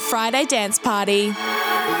Weapons on Friday Dance Party.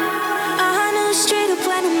 I knew straight up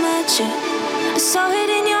when I met you. I saw it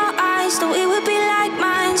in your eyes, that we would be like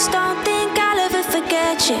minds. Don't think I'll ever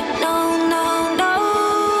forget you. No, no,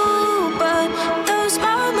 no. But those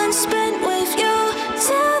moments spent with you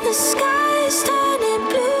till the sky's turning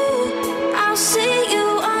blue. I'll see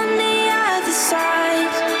you on the other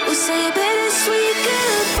side. We'll say a bittersweet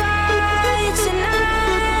goodbye tonight.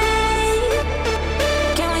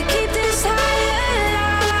 Good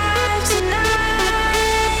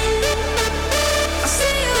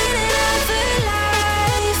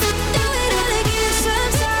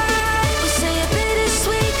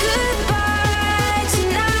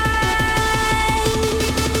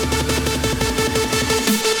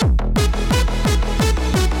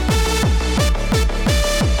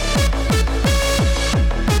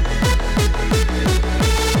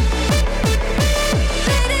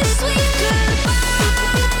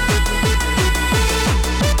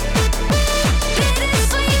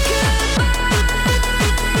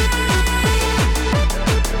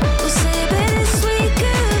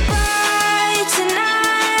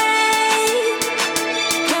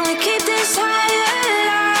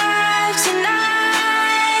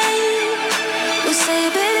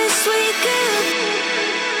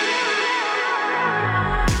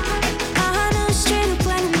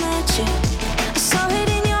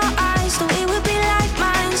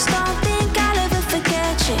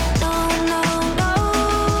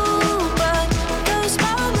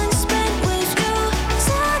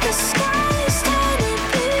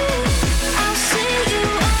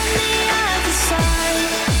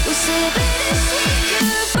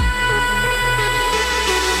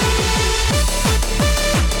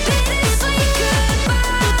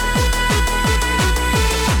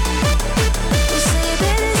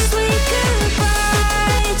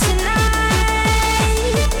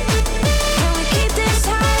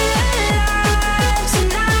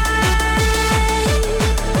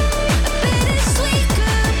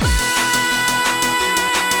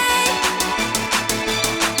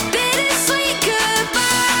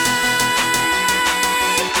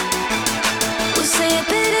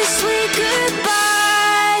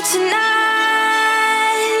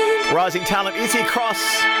rising talent Izzy Cross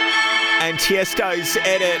and Tiesto's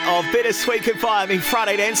edit of Bittersweet Goodbye, the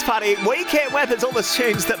Friday Dance Party Weekend Weapons, all the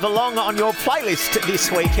tunes that belong on your playlist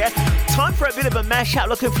this weekend. Time for a bit of a mashup.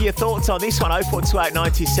 Looking for your thoughts on this one. 0428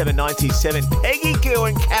 97 97. Peggy Goo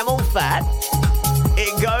and CAMELPHAT.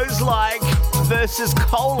 It goes like versus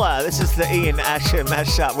Cola. This is the Ian Asher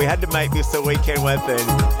mashup. We had to make this the Weekend Weapon.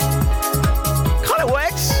 Kind of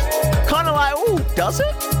works. Kind of like, ooh, does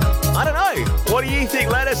it? I don't know. What do you think?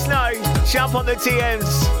 Let us know. Jump on the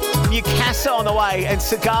DMs. New Casso on the way and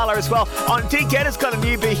SIGALA as well. On D Guetta's got a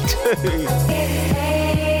new beat too.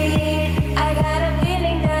 Hey, I got a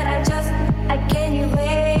feeling that I can't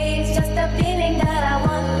erase. Just a feeling that I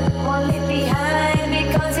won't leave behind,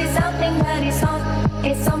 because it's something that it's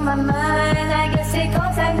on my mind. I guess it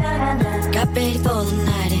goes like na-na-na. Got ready for the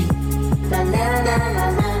night in.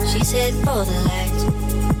 Na-na-na-na-na. She's heading for the lights.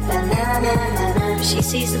 Na-na-na-na-na. She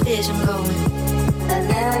sees the vision going.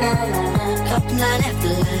 Na-na-na-na-na. Couple line after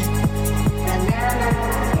line.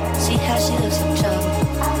 Na-na-na-na. See how she looks in trouble.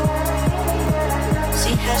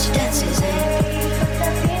 See how she dances in.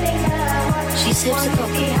 She sips the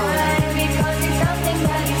Coca-Cola.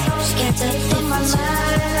 She can't tell the difference.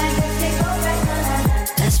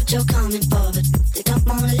 That's what you're coming for, but they don't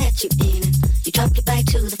wanna let you in it. You drop your back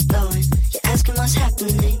to the floor and you're asking what's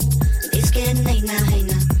happening. It's getting late now, hey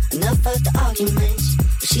now. Enough of the arguments.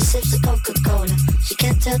 But she sips the Coca-Cola. She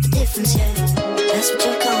can't tell the difference yet. That's what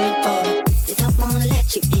you're coming for, but they don't wanna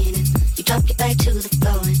let you in it. You drop your back to the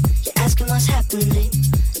floor and you're asking what's happening.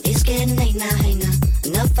 It's getting late now, hey now.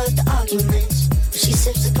 Enough of the arguments. But she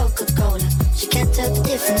sips the Coca-Cola. She can't tell the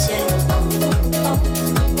difference yet.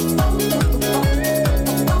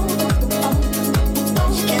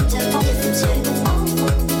 She can't tell the difference yet.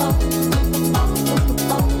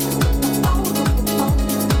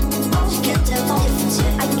 She can't tell the difference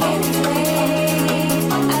yet. I can't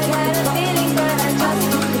explain. I got a feeling that I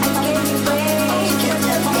can't explain. She can't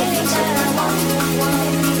tell the difference yet.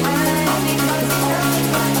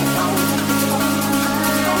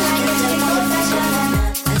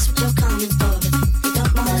 That's what you're coming for, but they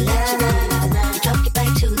don't wanna let you in. You drop your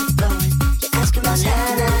back to the floor and you're asking what's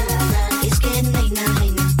happening. It's getting late now,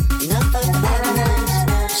 hey now. Enough of the arguments.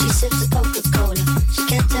 She sips the Coca-Cola. She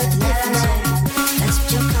can't tell the difference yet. That's what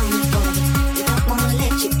you're coming for, but they don't wanna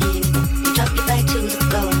let you in. You drop your back to the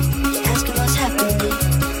floor and you're asking what's happening.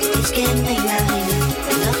 It's getting late now, hey now.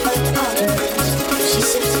 Enough of the arguments. She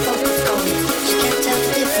sips the Coca-Cola. She can't tell the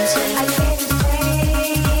difference yet. I can't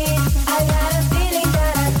explain. I got a feeling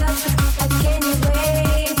that I can't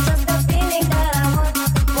erase. Just a feeling that I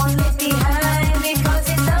won't leave behind, because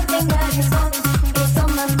it's something that it's on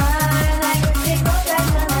my mind. I guess it goes like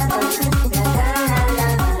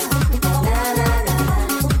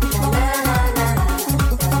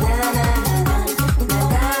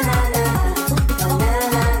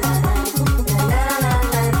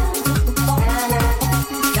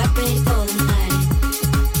Got ready for the night.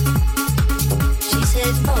 She's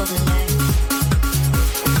headed for the light.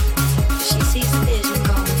 She sees the vision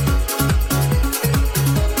going.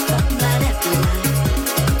 Couple line after line.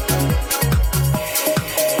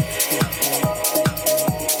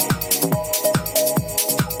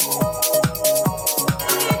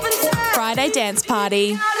 Friday Dance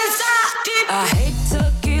Party. I hate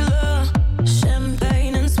tequila,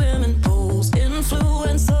 champagne and swimming pools,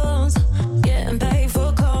 influencers getting paid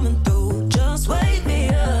for coming through. Just wake me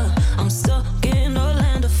up, I'm stuck in a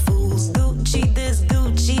land of fools. Gucci this,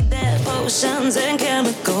 Gucci that, potions and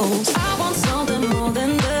chemicals. I want something more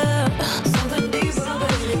than that, something deeper.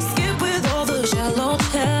 Skip with all the shallow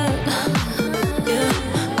chat. Yeah,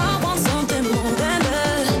 I want something more than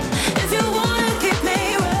that. If you wanna keep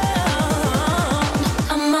me around,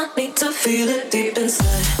 I might need to feel it deep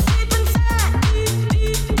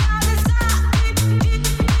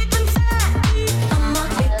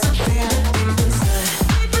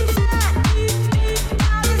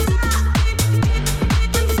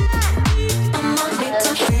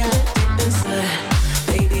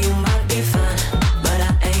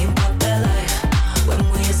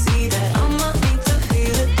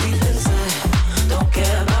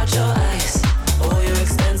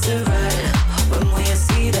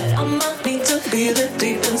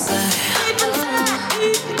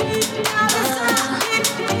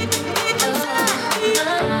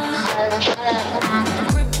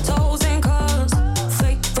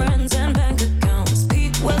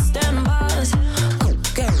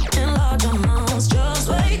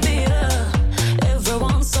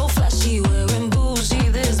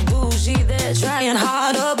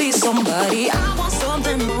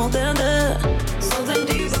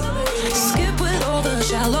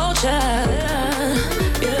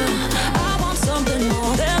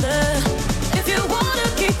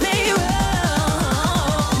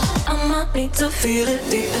to feel it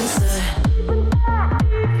deep inside.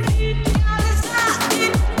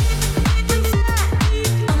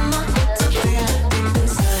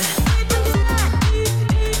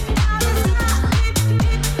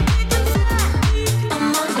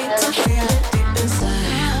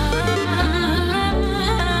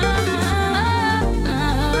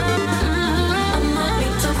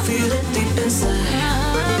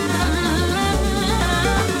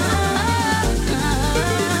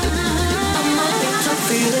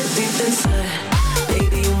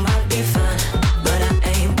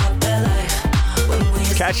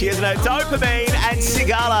 Catchy, isn't it? Dopamine and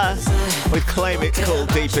SIGALA with Claim. It's called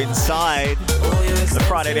Deep Inside. The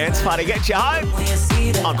Friday Dance Party gets you home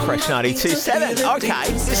on Fresh 92.7.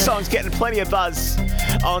 Okay, this song's getting plenty of buzz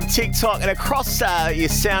on TikTok and across your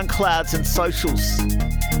SoundClouds and socials.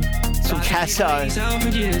 It's from Casso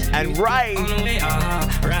and Raye,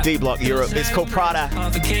 D-Block Europe. It's called Prada.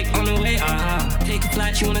 Take a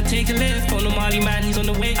flight, you wanna take a lift on the Molly man, he's on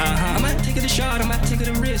the way, I might take it a shot, I might take it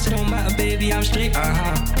a risk, it don't matter, baby, I'm straight,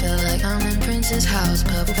 Feel like I'm in Prince's house,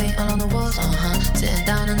 purple paint all on the walls, Sitting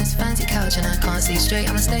down on this fancy couch and I can't see straight,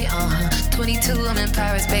 I'ma stay, 22, I'm in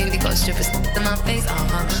Paris, baby, got strippers in my face,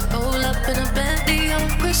 Roll up in a Bentley, I'm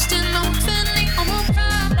Christian, I'm Fendi, I'm a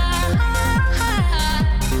Prada.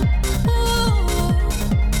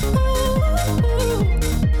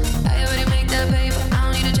 I already make that paper, I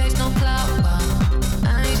don't need to chase no clout.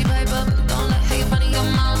 I need you paper, don't let hate run in your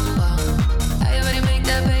mouth. I already make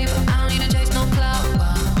that paper, I don't need to chase no clout.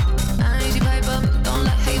 I need you paper, don't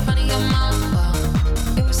let hate run in your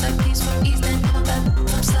mouth. It was like peace from East and coming back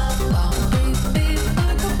from South.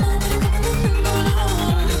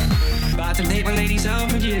 About to take my ladies out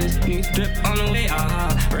for years. New drip on the way,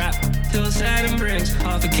 Rap hillside and bricks.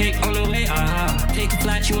 Half a cake on the way, Take a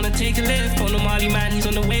flight, you wanna take a lift on the Molly man, he's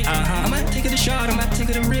on the way, I might take it a shot, I might take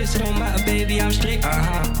it a risk, it don't matter, baby, I'm straight,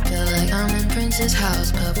 Feel like I'm in Prince's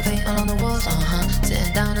house, purple paint all on the walls,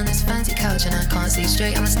 Sitting down on this fancy couch and I can't see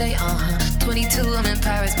straight, I'ma stay, 22, I'm in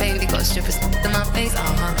Paris, baby, got strippers in my face,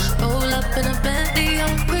 Roll up in a Bentley,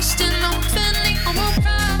 I'm Christian, I'm Fendi, I'm a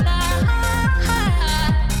Prada.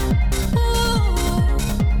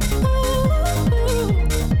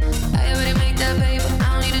 I already make that paper, I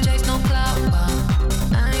don't need to chase no clout.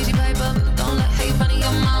 I need you paper, don't let hate run in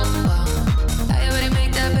your mouth. I already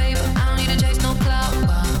make that paper, I don't need to chase no clout.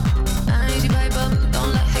 I need you paper,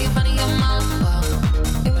 don't let hate run in your mouth.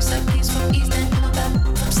 It was like peace from East and coming back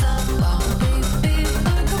from South. Baby,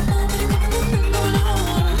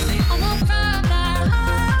 I'm a Prada.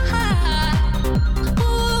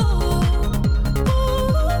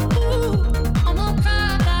 I'm a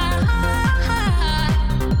Prada.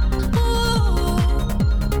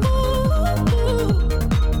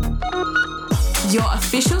 Your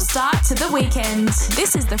official start to the weekend.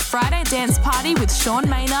 This is the Friday Dance Party with Sean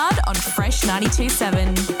Maynard on Fresh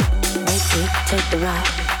 92.7. Take the ride.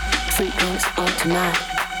 Free drinks on tonight.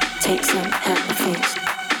 Take some, have a feast.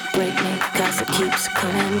 Break me, cause it keeps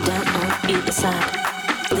coming down on either side.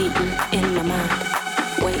 Bleeding in my mind.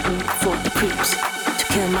 Waiting for the creeps to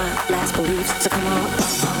kill my last beliefs. So come on.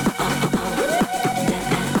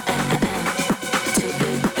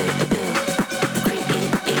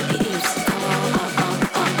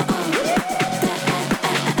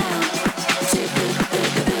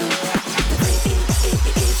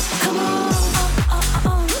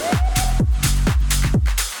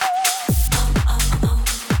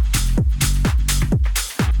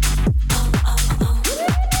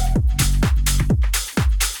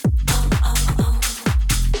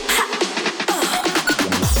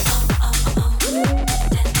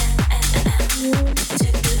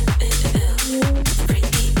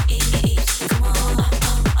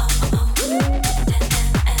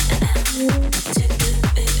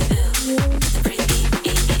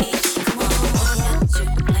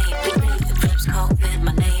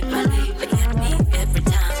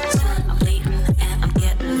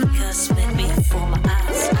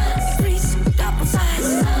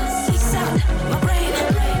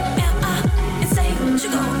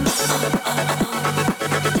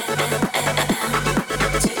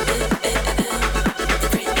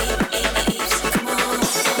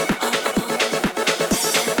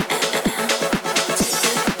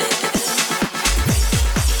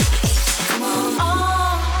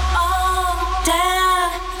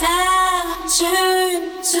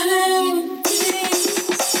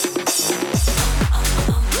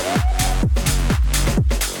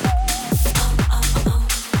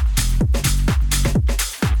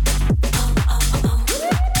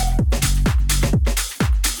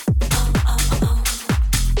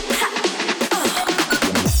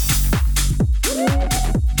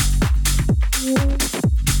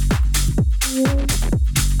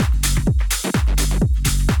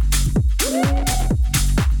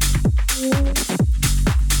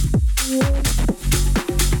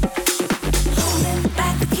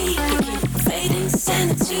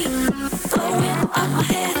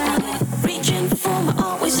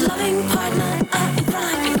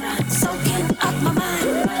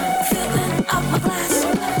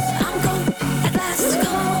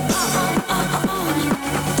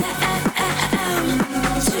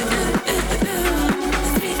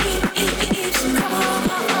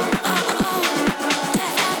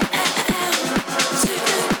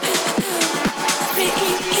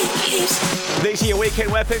 These are your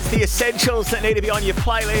weekend weapons, the essentials that need to be on your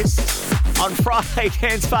playlist on Friday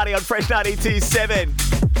Dance Party on Fresh 92.7.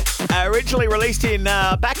 Originally released in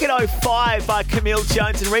back in 05 by Camille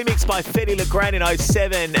Jones and remixed by Fetty Legrand in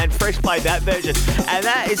 07, and Fresh played that version. And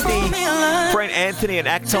that is the Brent, Anthony and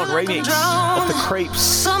Acton remix of The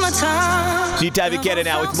Creeps. New David Guetta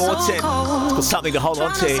now with Morten. It's called Something to Hold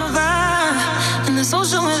On To. In this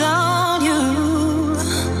ocean without you.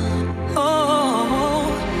 Oh,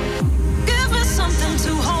 give me something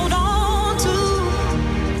to hold on to.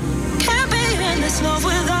 Can't be in this love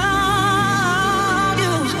without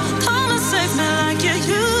you. Come and save me like you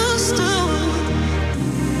used to.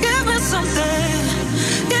 Give me something,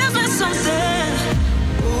 give me something.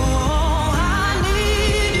 Oh, I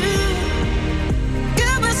need you.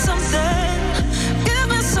 Give me something, give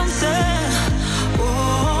me something.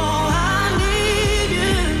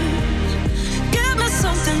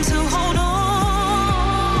 Something to hold on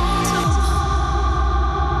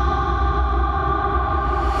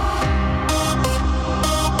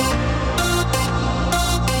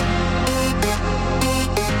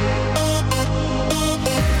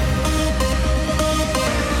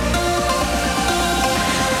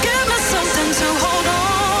give me something to hold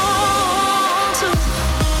on to.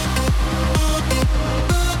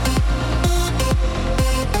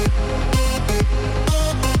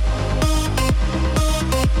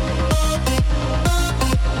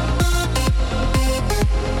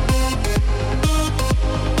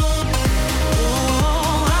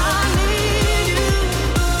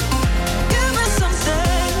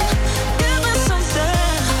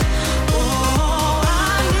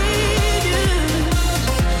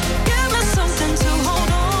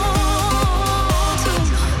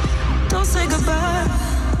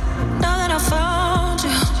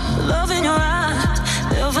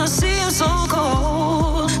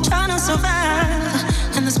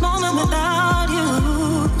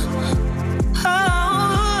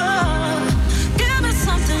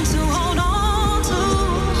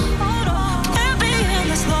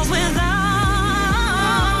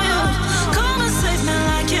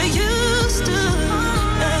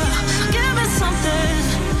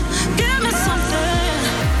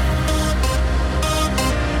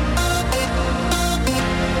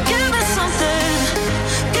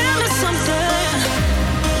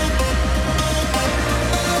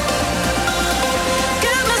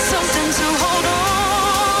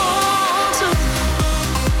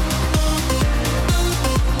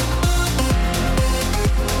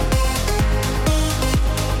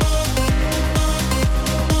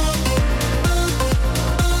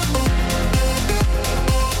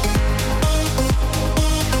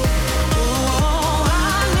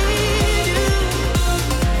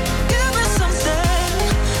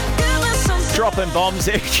 Bombs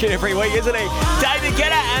each and every week, isn't he? David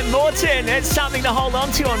Guetta and Morten. It's Something to Hold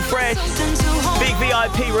On To on Fresh. Big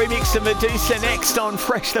VIP remix of MEDUZA next on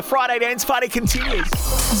Fresh. The Friday Dance Party continues.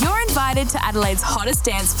 You're invited to Adelaide's hottest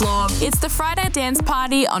dance floor. It's the Friday Dance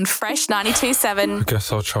Party on Fresh 92.7. I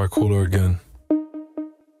guess I'll try call her again.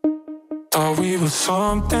 Thought we were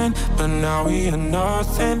something, but now we are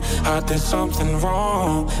nothing. I did something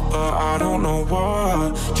wrong, but I don't know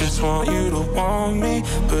what. Just want you to want me,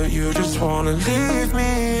 but you just wanna leave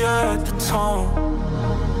me at the tone.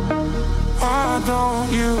 Why don't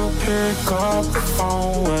you pick up the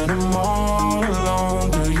phone when I'm all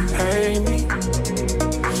alone? Do you hate me?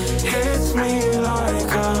 Hits me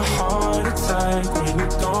like a heart attack when you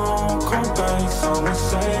don't come back. Someone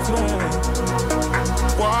save me.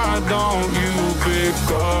 Why don't you pick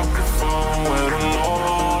up the phone when I'm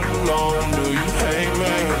all alone? Do you hate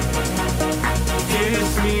me?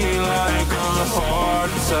 Hits me like a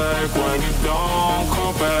heart attack when you don't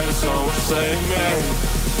come back. So save me.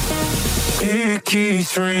 It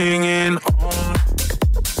keeps ringing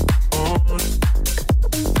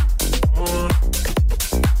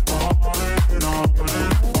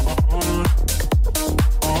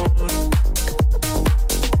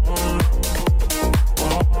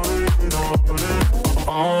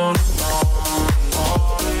on.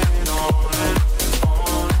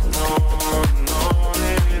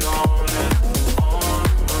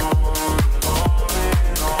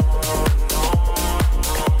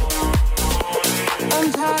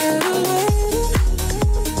 I'm tired of waiting.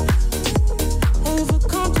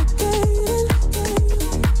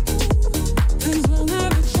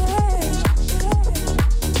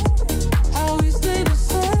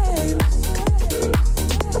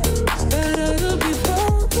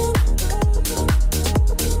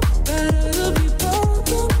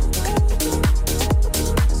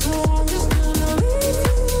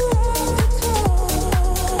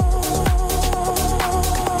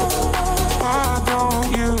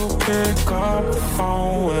 pick up the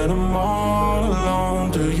phone when I'm all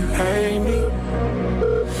alone? Do you hate me?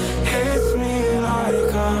 Hits me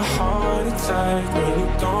like a heart attack when you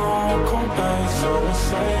don't come back. Someone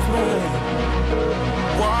save me.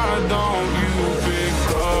 Why don't you pick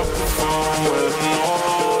up the phone when I'm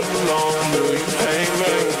all alone? Do you hate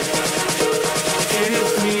me?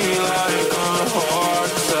 Hits me like a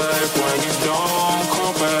heart attack when you don't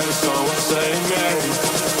come back. Someone save me.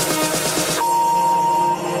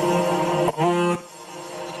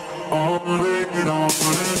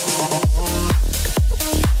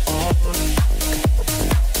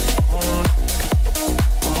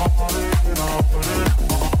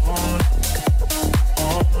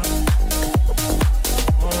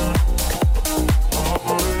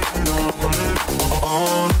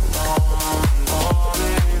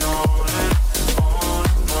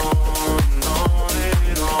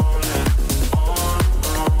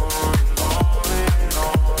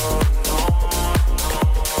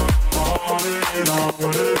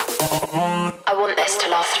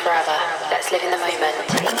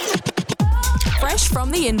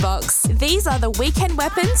 Inbox. These are the weekend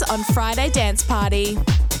weapons on Friday Dance Party.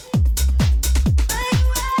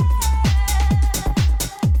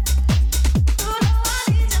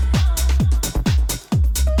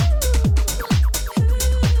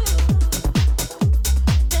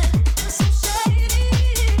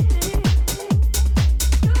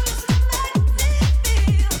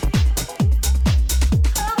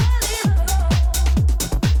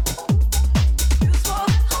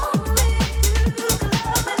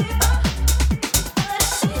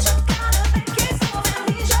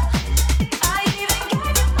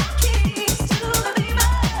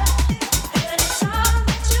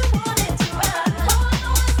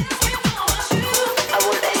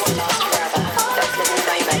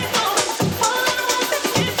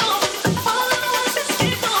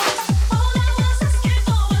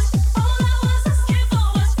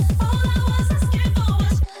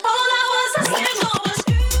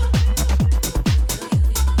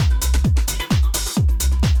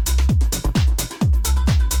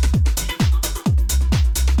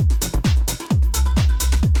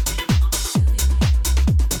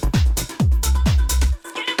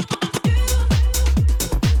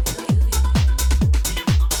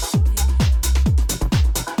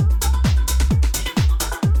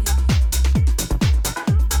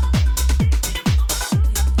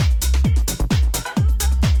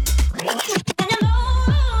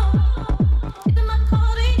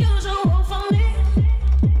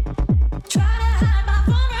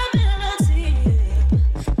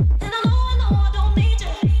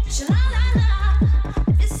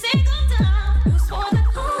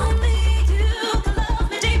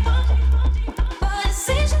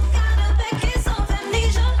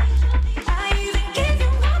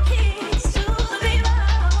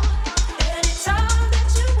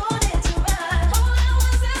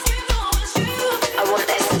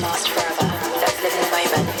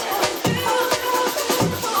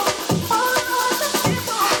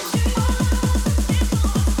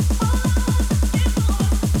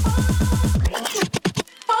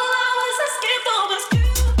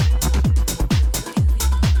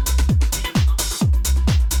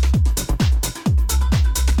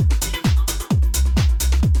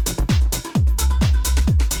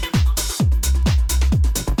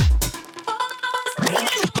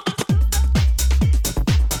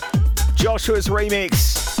 Joshua's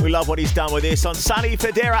remix. We love what he's done with this on Sunny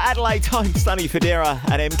FODERA Adelaide time. Sunny FODERA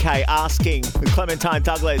and MK asking with Clementine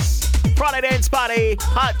Douglas. Friday Dance Party,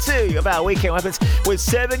 part 2 of our weekend weapons. We're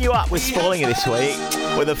serving you up with Spoiling It this week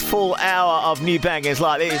with a full hour of new bangers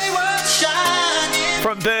like this.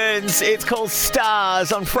 From Burns, it's called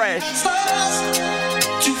Stars on Fresh.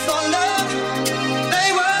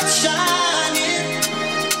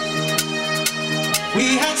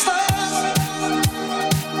 We had stars.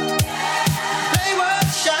 They were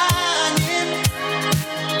shining.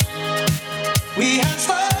 We had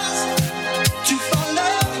stars to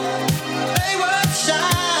follow. They were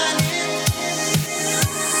shining.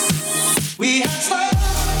 We had stars.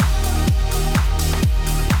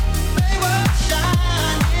 They were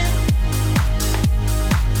shining.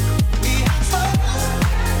 We had stars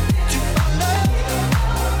to follow.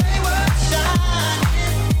 They were shining.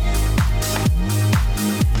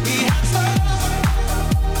 We had stars.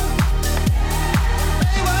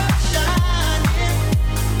 They were shining.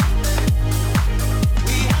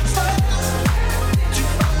 We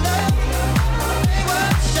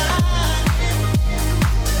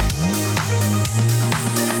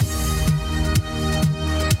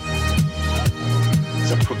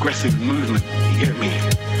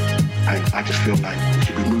I just feel like we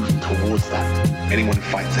should be moving towards that. Anyone who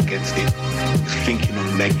fights against it is thinking on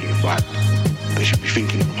the negative, right? They should be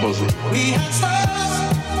thinking on the positive. We had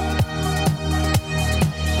stars,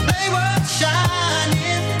 they were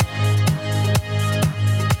shining.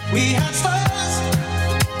 We had stars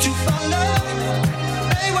to follow,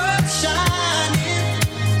 they were shining.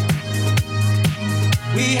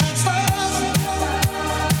 We had stars,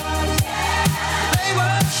 they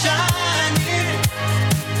were shining.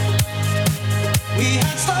 We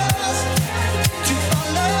had stars to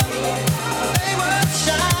follow, they were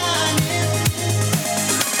shining.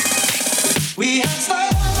 We had stars.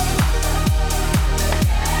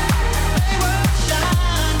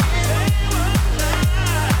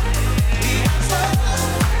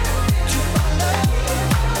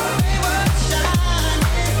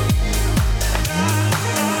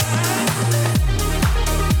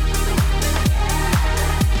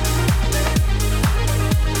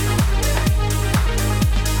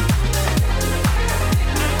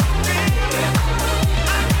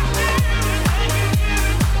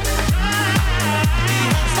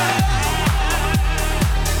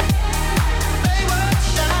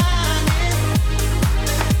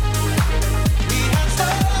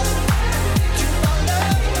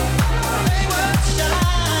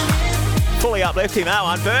 Uplifting that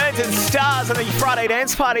one. Birds and Stars on the Friday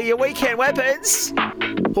Dance Party, your weekend weapons.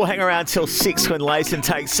 We'll hang around till 6 when Layton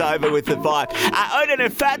takes over with the vibe. Odin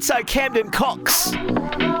and Fatso, Camden, Cox.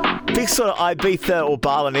 Big sort of Ibiza or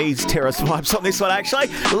Balinese terrace vibes on this one, actually.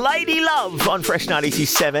 Lady Love on Fresh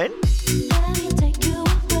 92.7.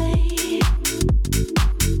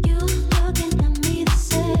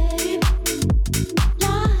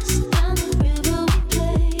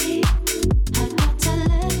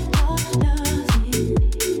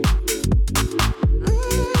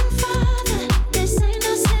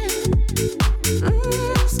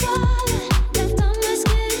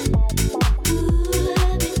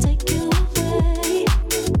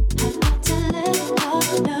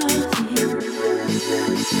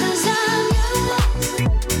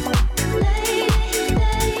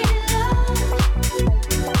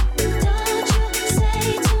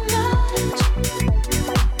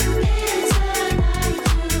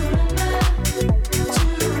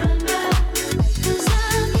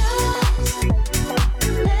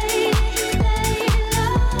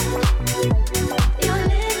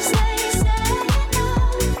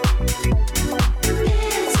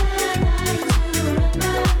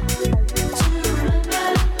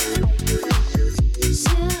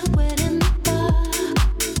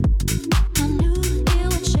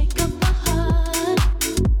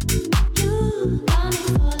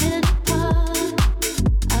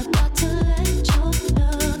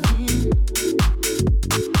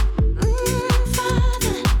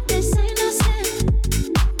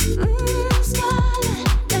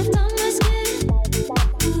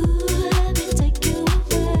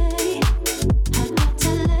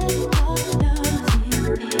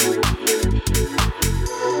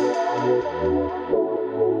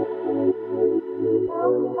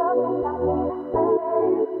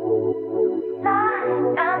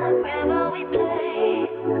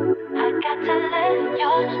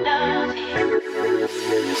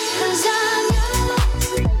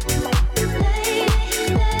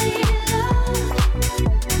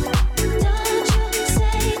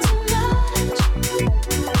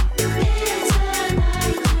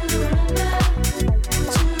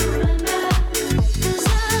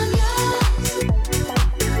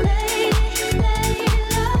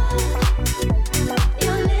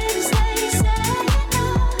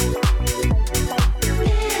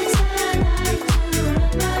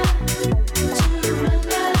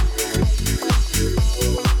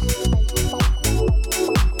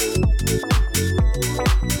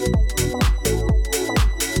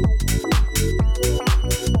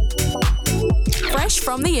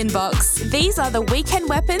 From the inbox, these are the weekend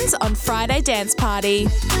weapons on Friday Dance Party.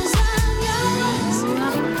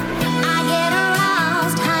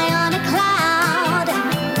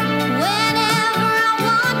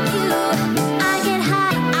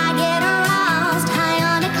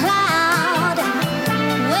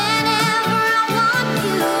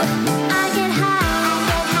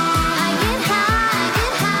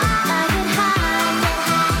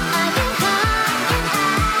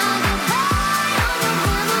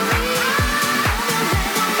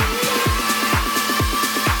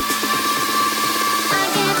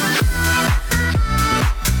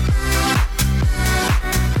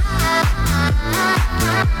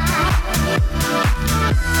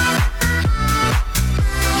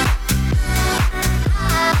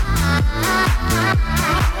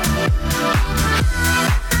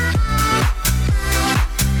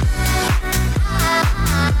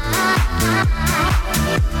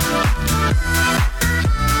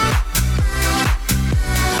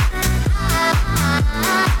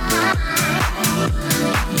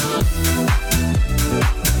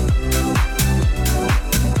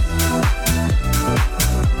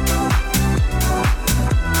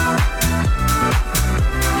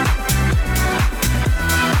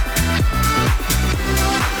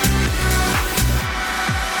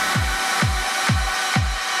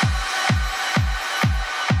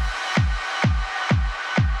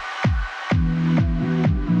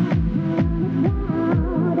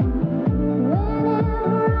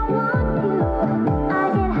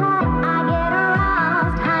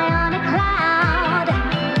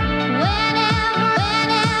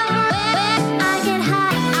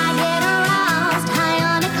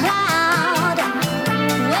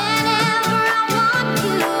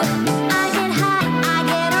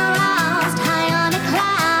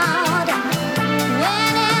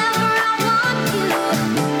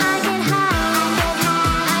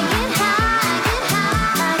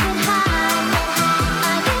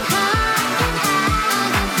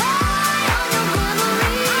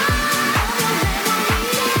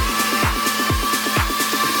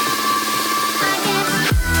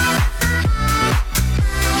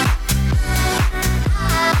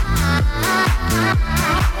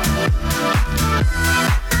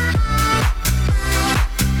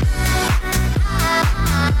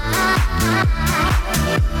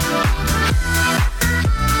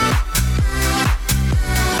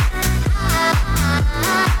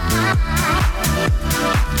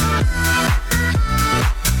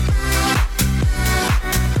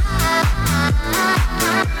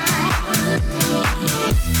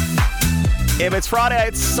 it's Friday.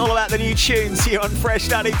 It's all about the new tunes here on Fresh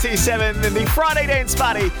 92.7 and the Friday Dance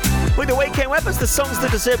Party with the weekend weapons, the songs that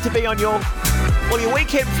deserve to be on your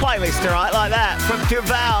weekend playlist, all right, like that. From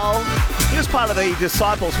DUVALL, he was part of the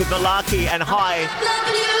Disciples with Malarkey and High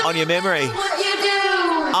on your memory.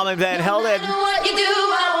 Armand Van Helden,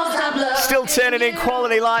 still turning in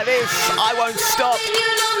quality like this. I Won't Stop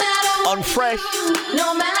on Fresh.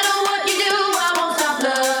 No matter what you do, I won't stop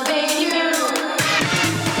loving you.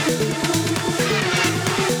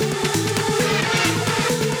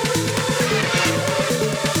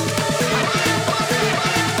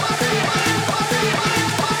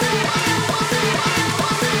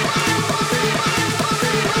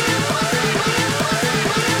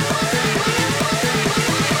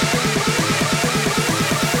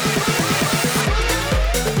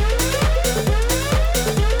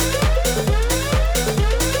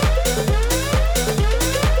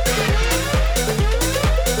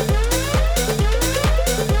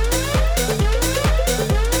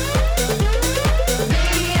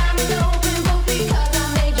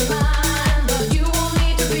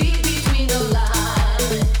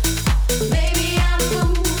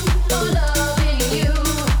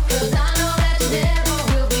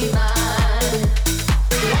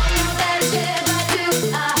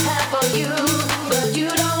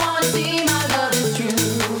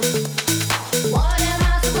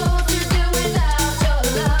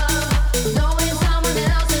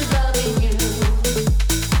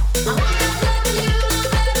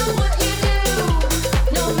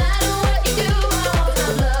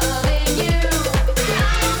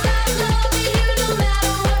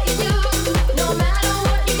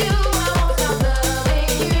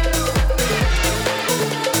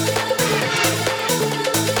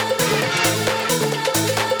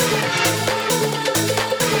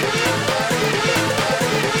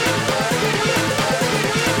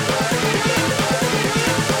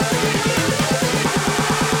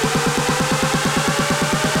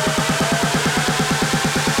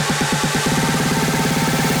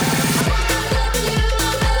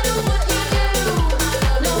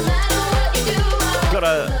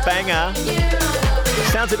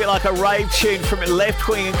 Sounds a bit like a rave tune from Left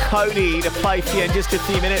Wing and Cody to play for you in just a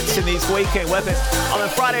few minutes in these weekend weapons. On the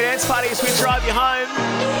Friday Dance Party as we drive you home,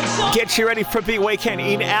 get you ready for a big weekend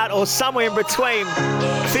in, out or somewhere in between.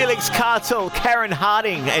 Felix Cartel, Karen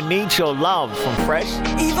Harding and Need Your Love from Fresh.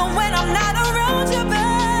 Even when I'm not around you,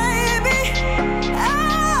 baby,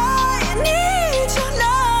 I need your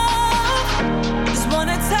love. Just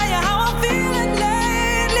wanna tell you how I'm feeling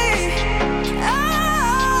lately. I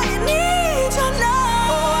need your love.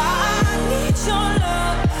 Oh, I need your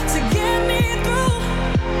love to get me through.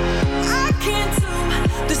 I can't do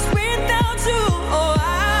this without you. Oh, I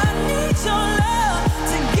need your love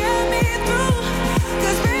to get me through.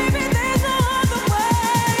 'Cause baby, there's no other way.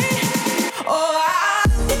 Oh, I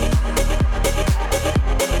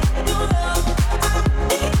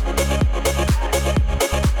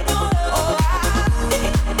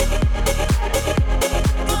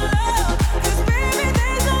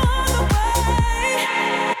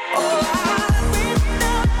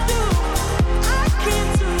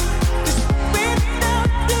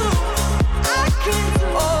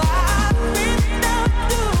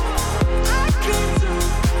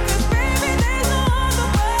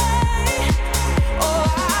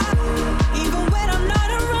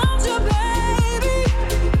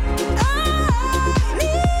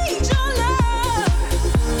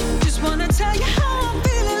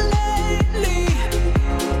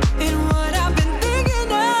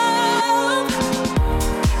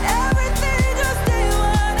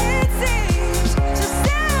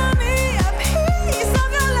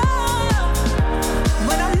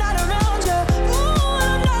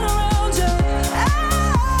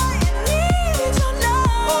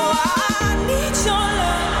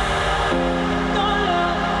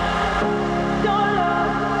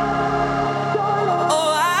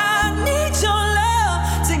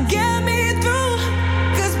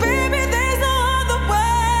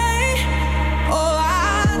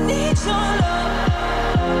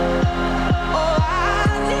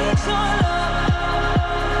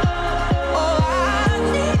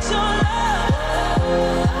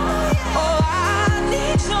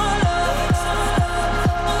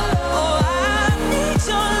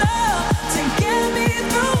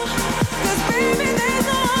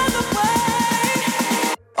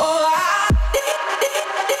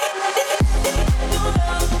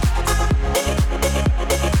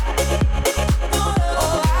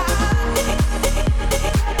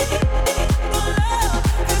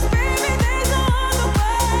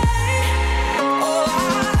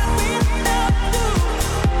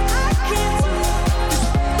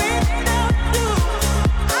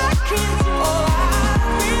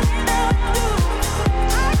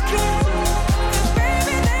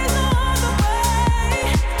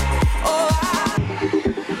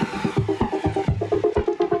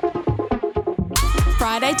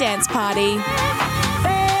Dance Party.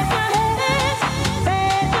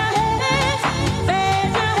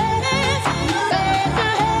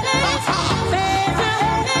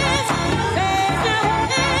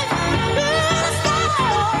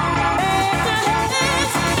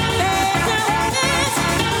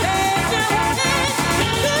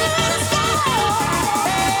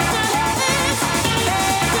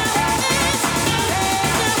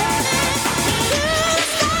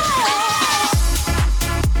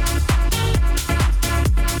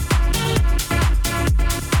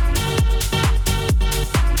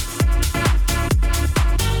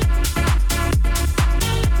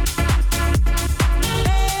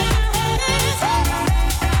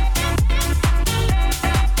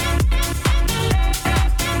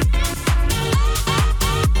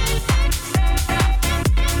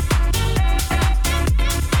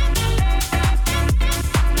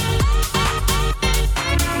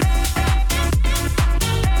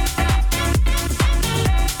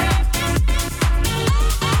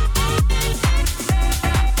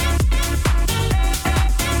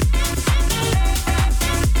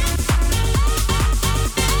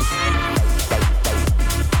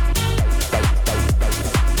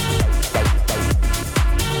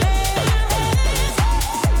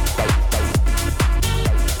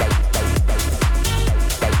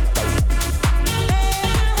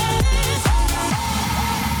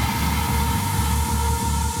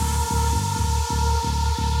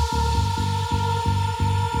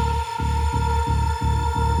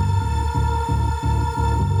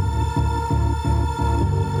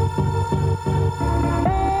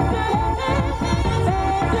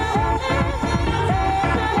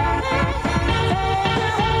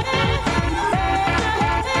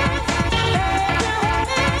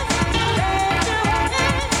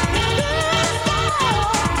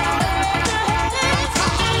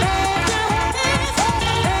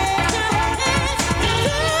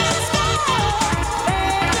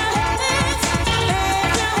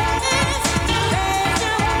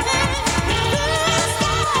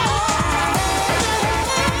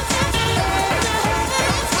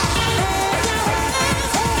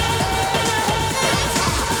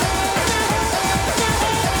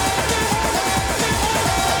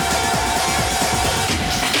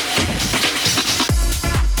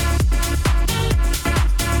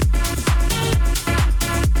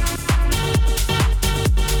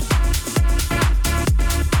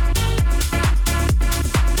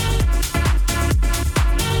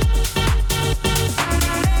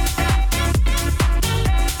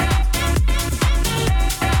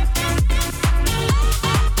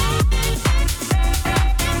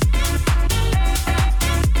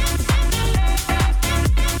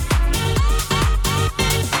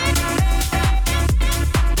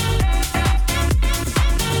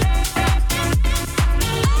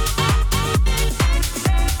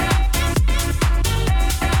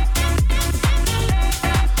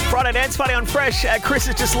 Dance Party on Fresh. Chris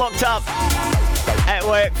is just locked up at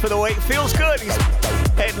work for the week. Feels good. He's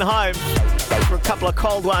heading home for a couple of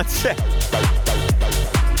cold ones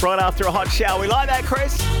right after a hot shower. We like that,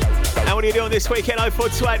 Chris. And what are you doing this weekend?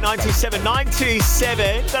 0428 97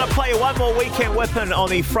 927. Gonna play you one more weekend weapon on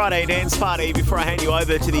the Friday Dance Party before I hand you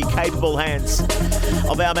over to the capable hands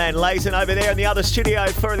of our man Lazen over there in the other studio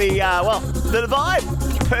for the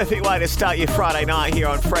vibe. Perfect way to start your Friday night here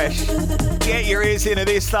on Fresh. Get your ears into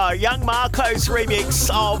this though. Young Marco's remix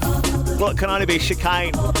of what can only be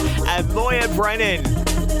Chicane and Moya Brennan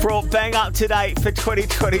brought bang up to date for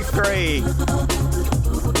 2023.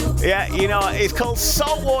 Yeah, you know, it's called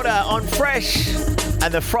Saltwater on Fresh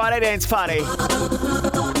and the Friday Dance Party.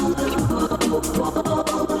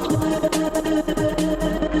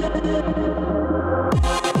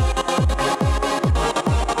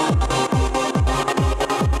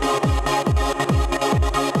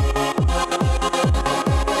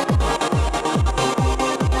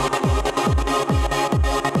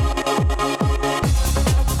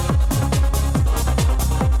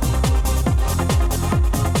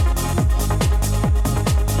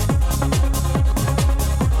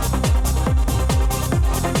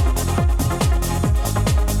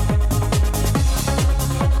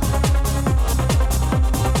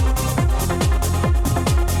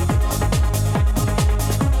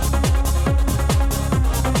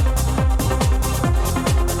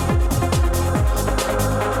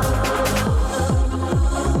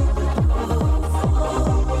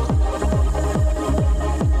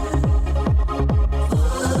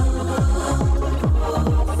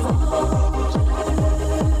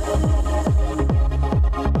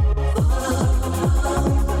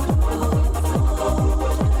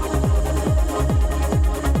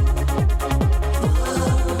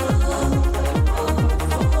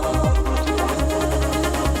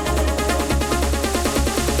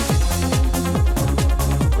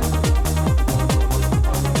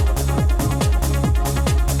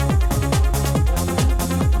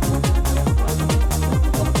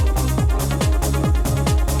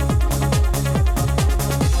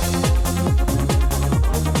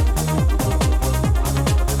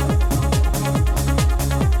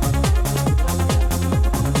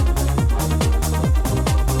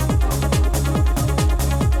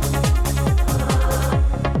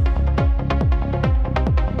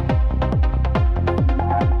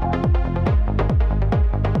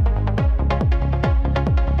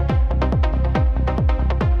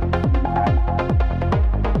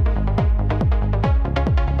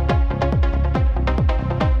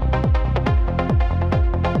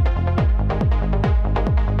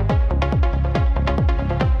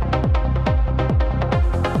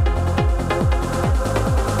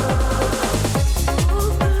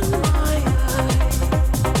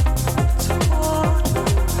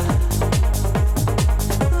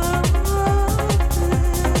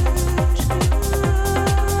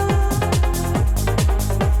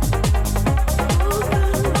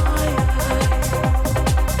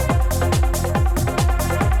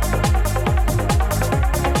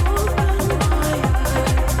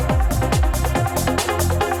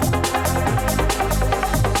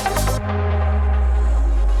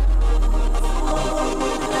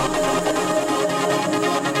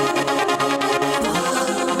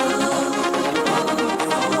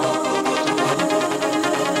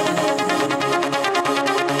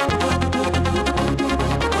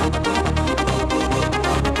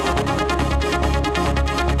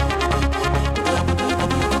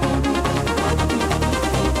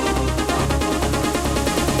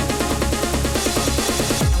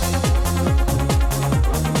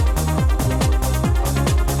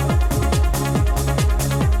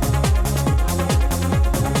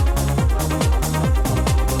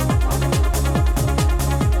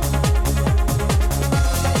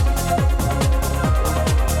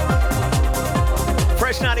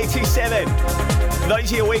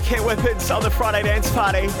 PEGGY, your weekend weapons on the Friday Dance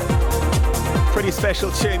Party. Pretty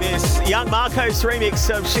special tune this. Young Marco's remix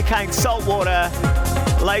of Chicane Saltwater.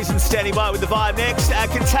 Lazen standing by with the vibe next.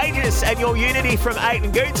 Contagious and Your Unity from 8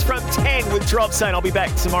 and Goots from 10 with Drop Zone. I'll be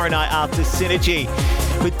back tomorrow night after Synergy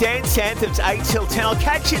with Dance Anthems 8 till 10. I'll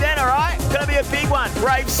catch you then, all right? Gonna be a big one.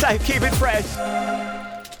 Rave safe, keep it fresh.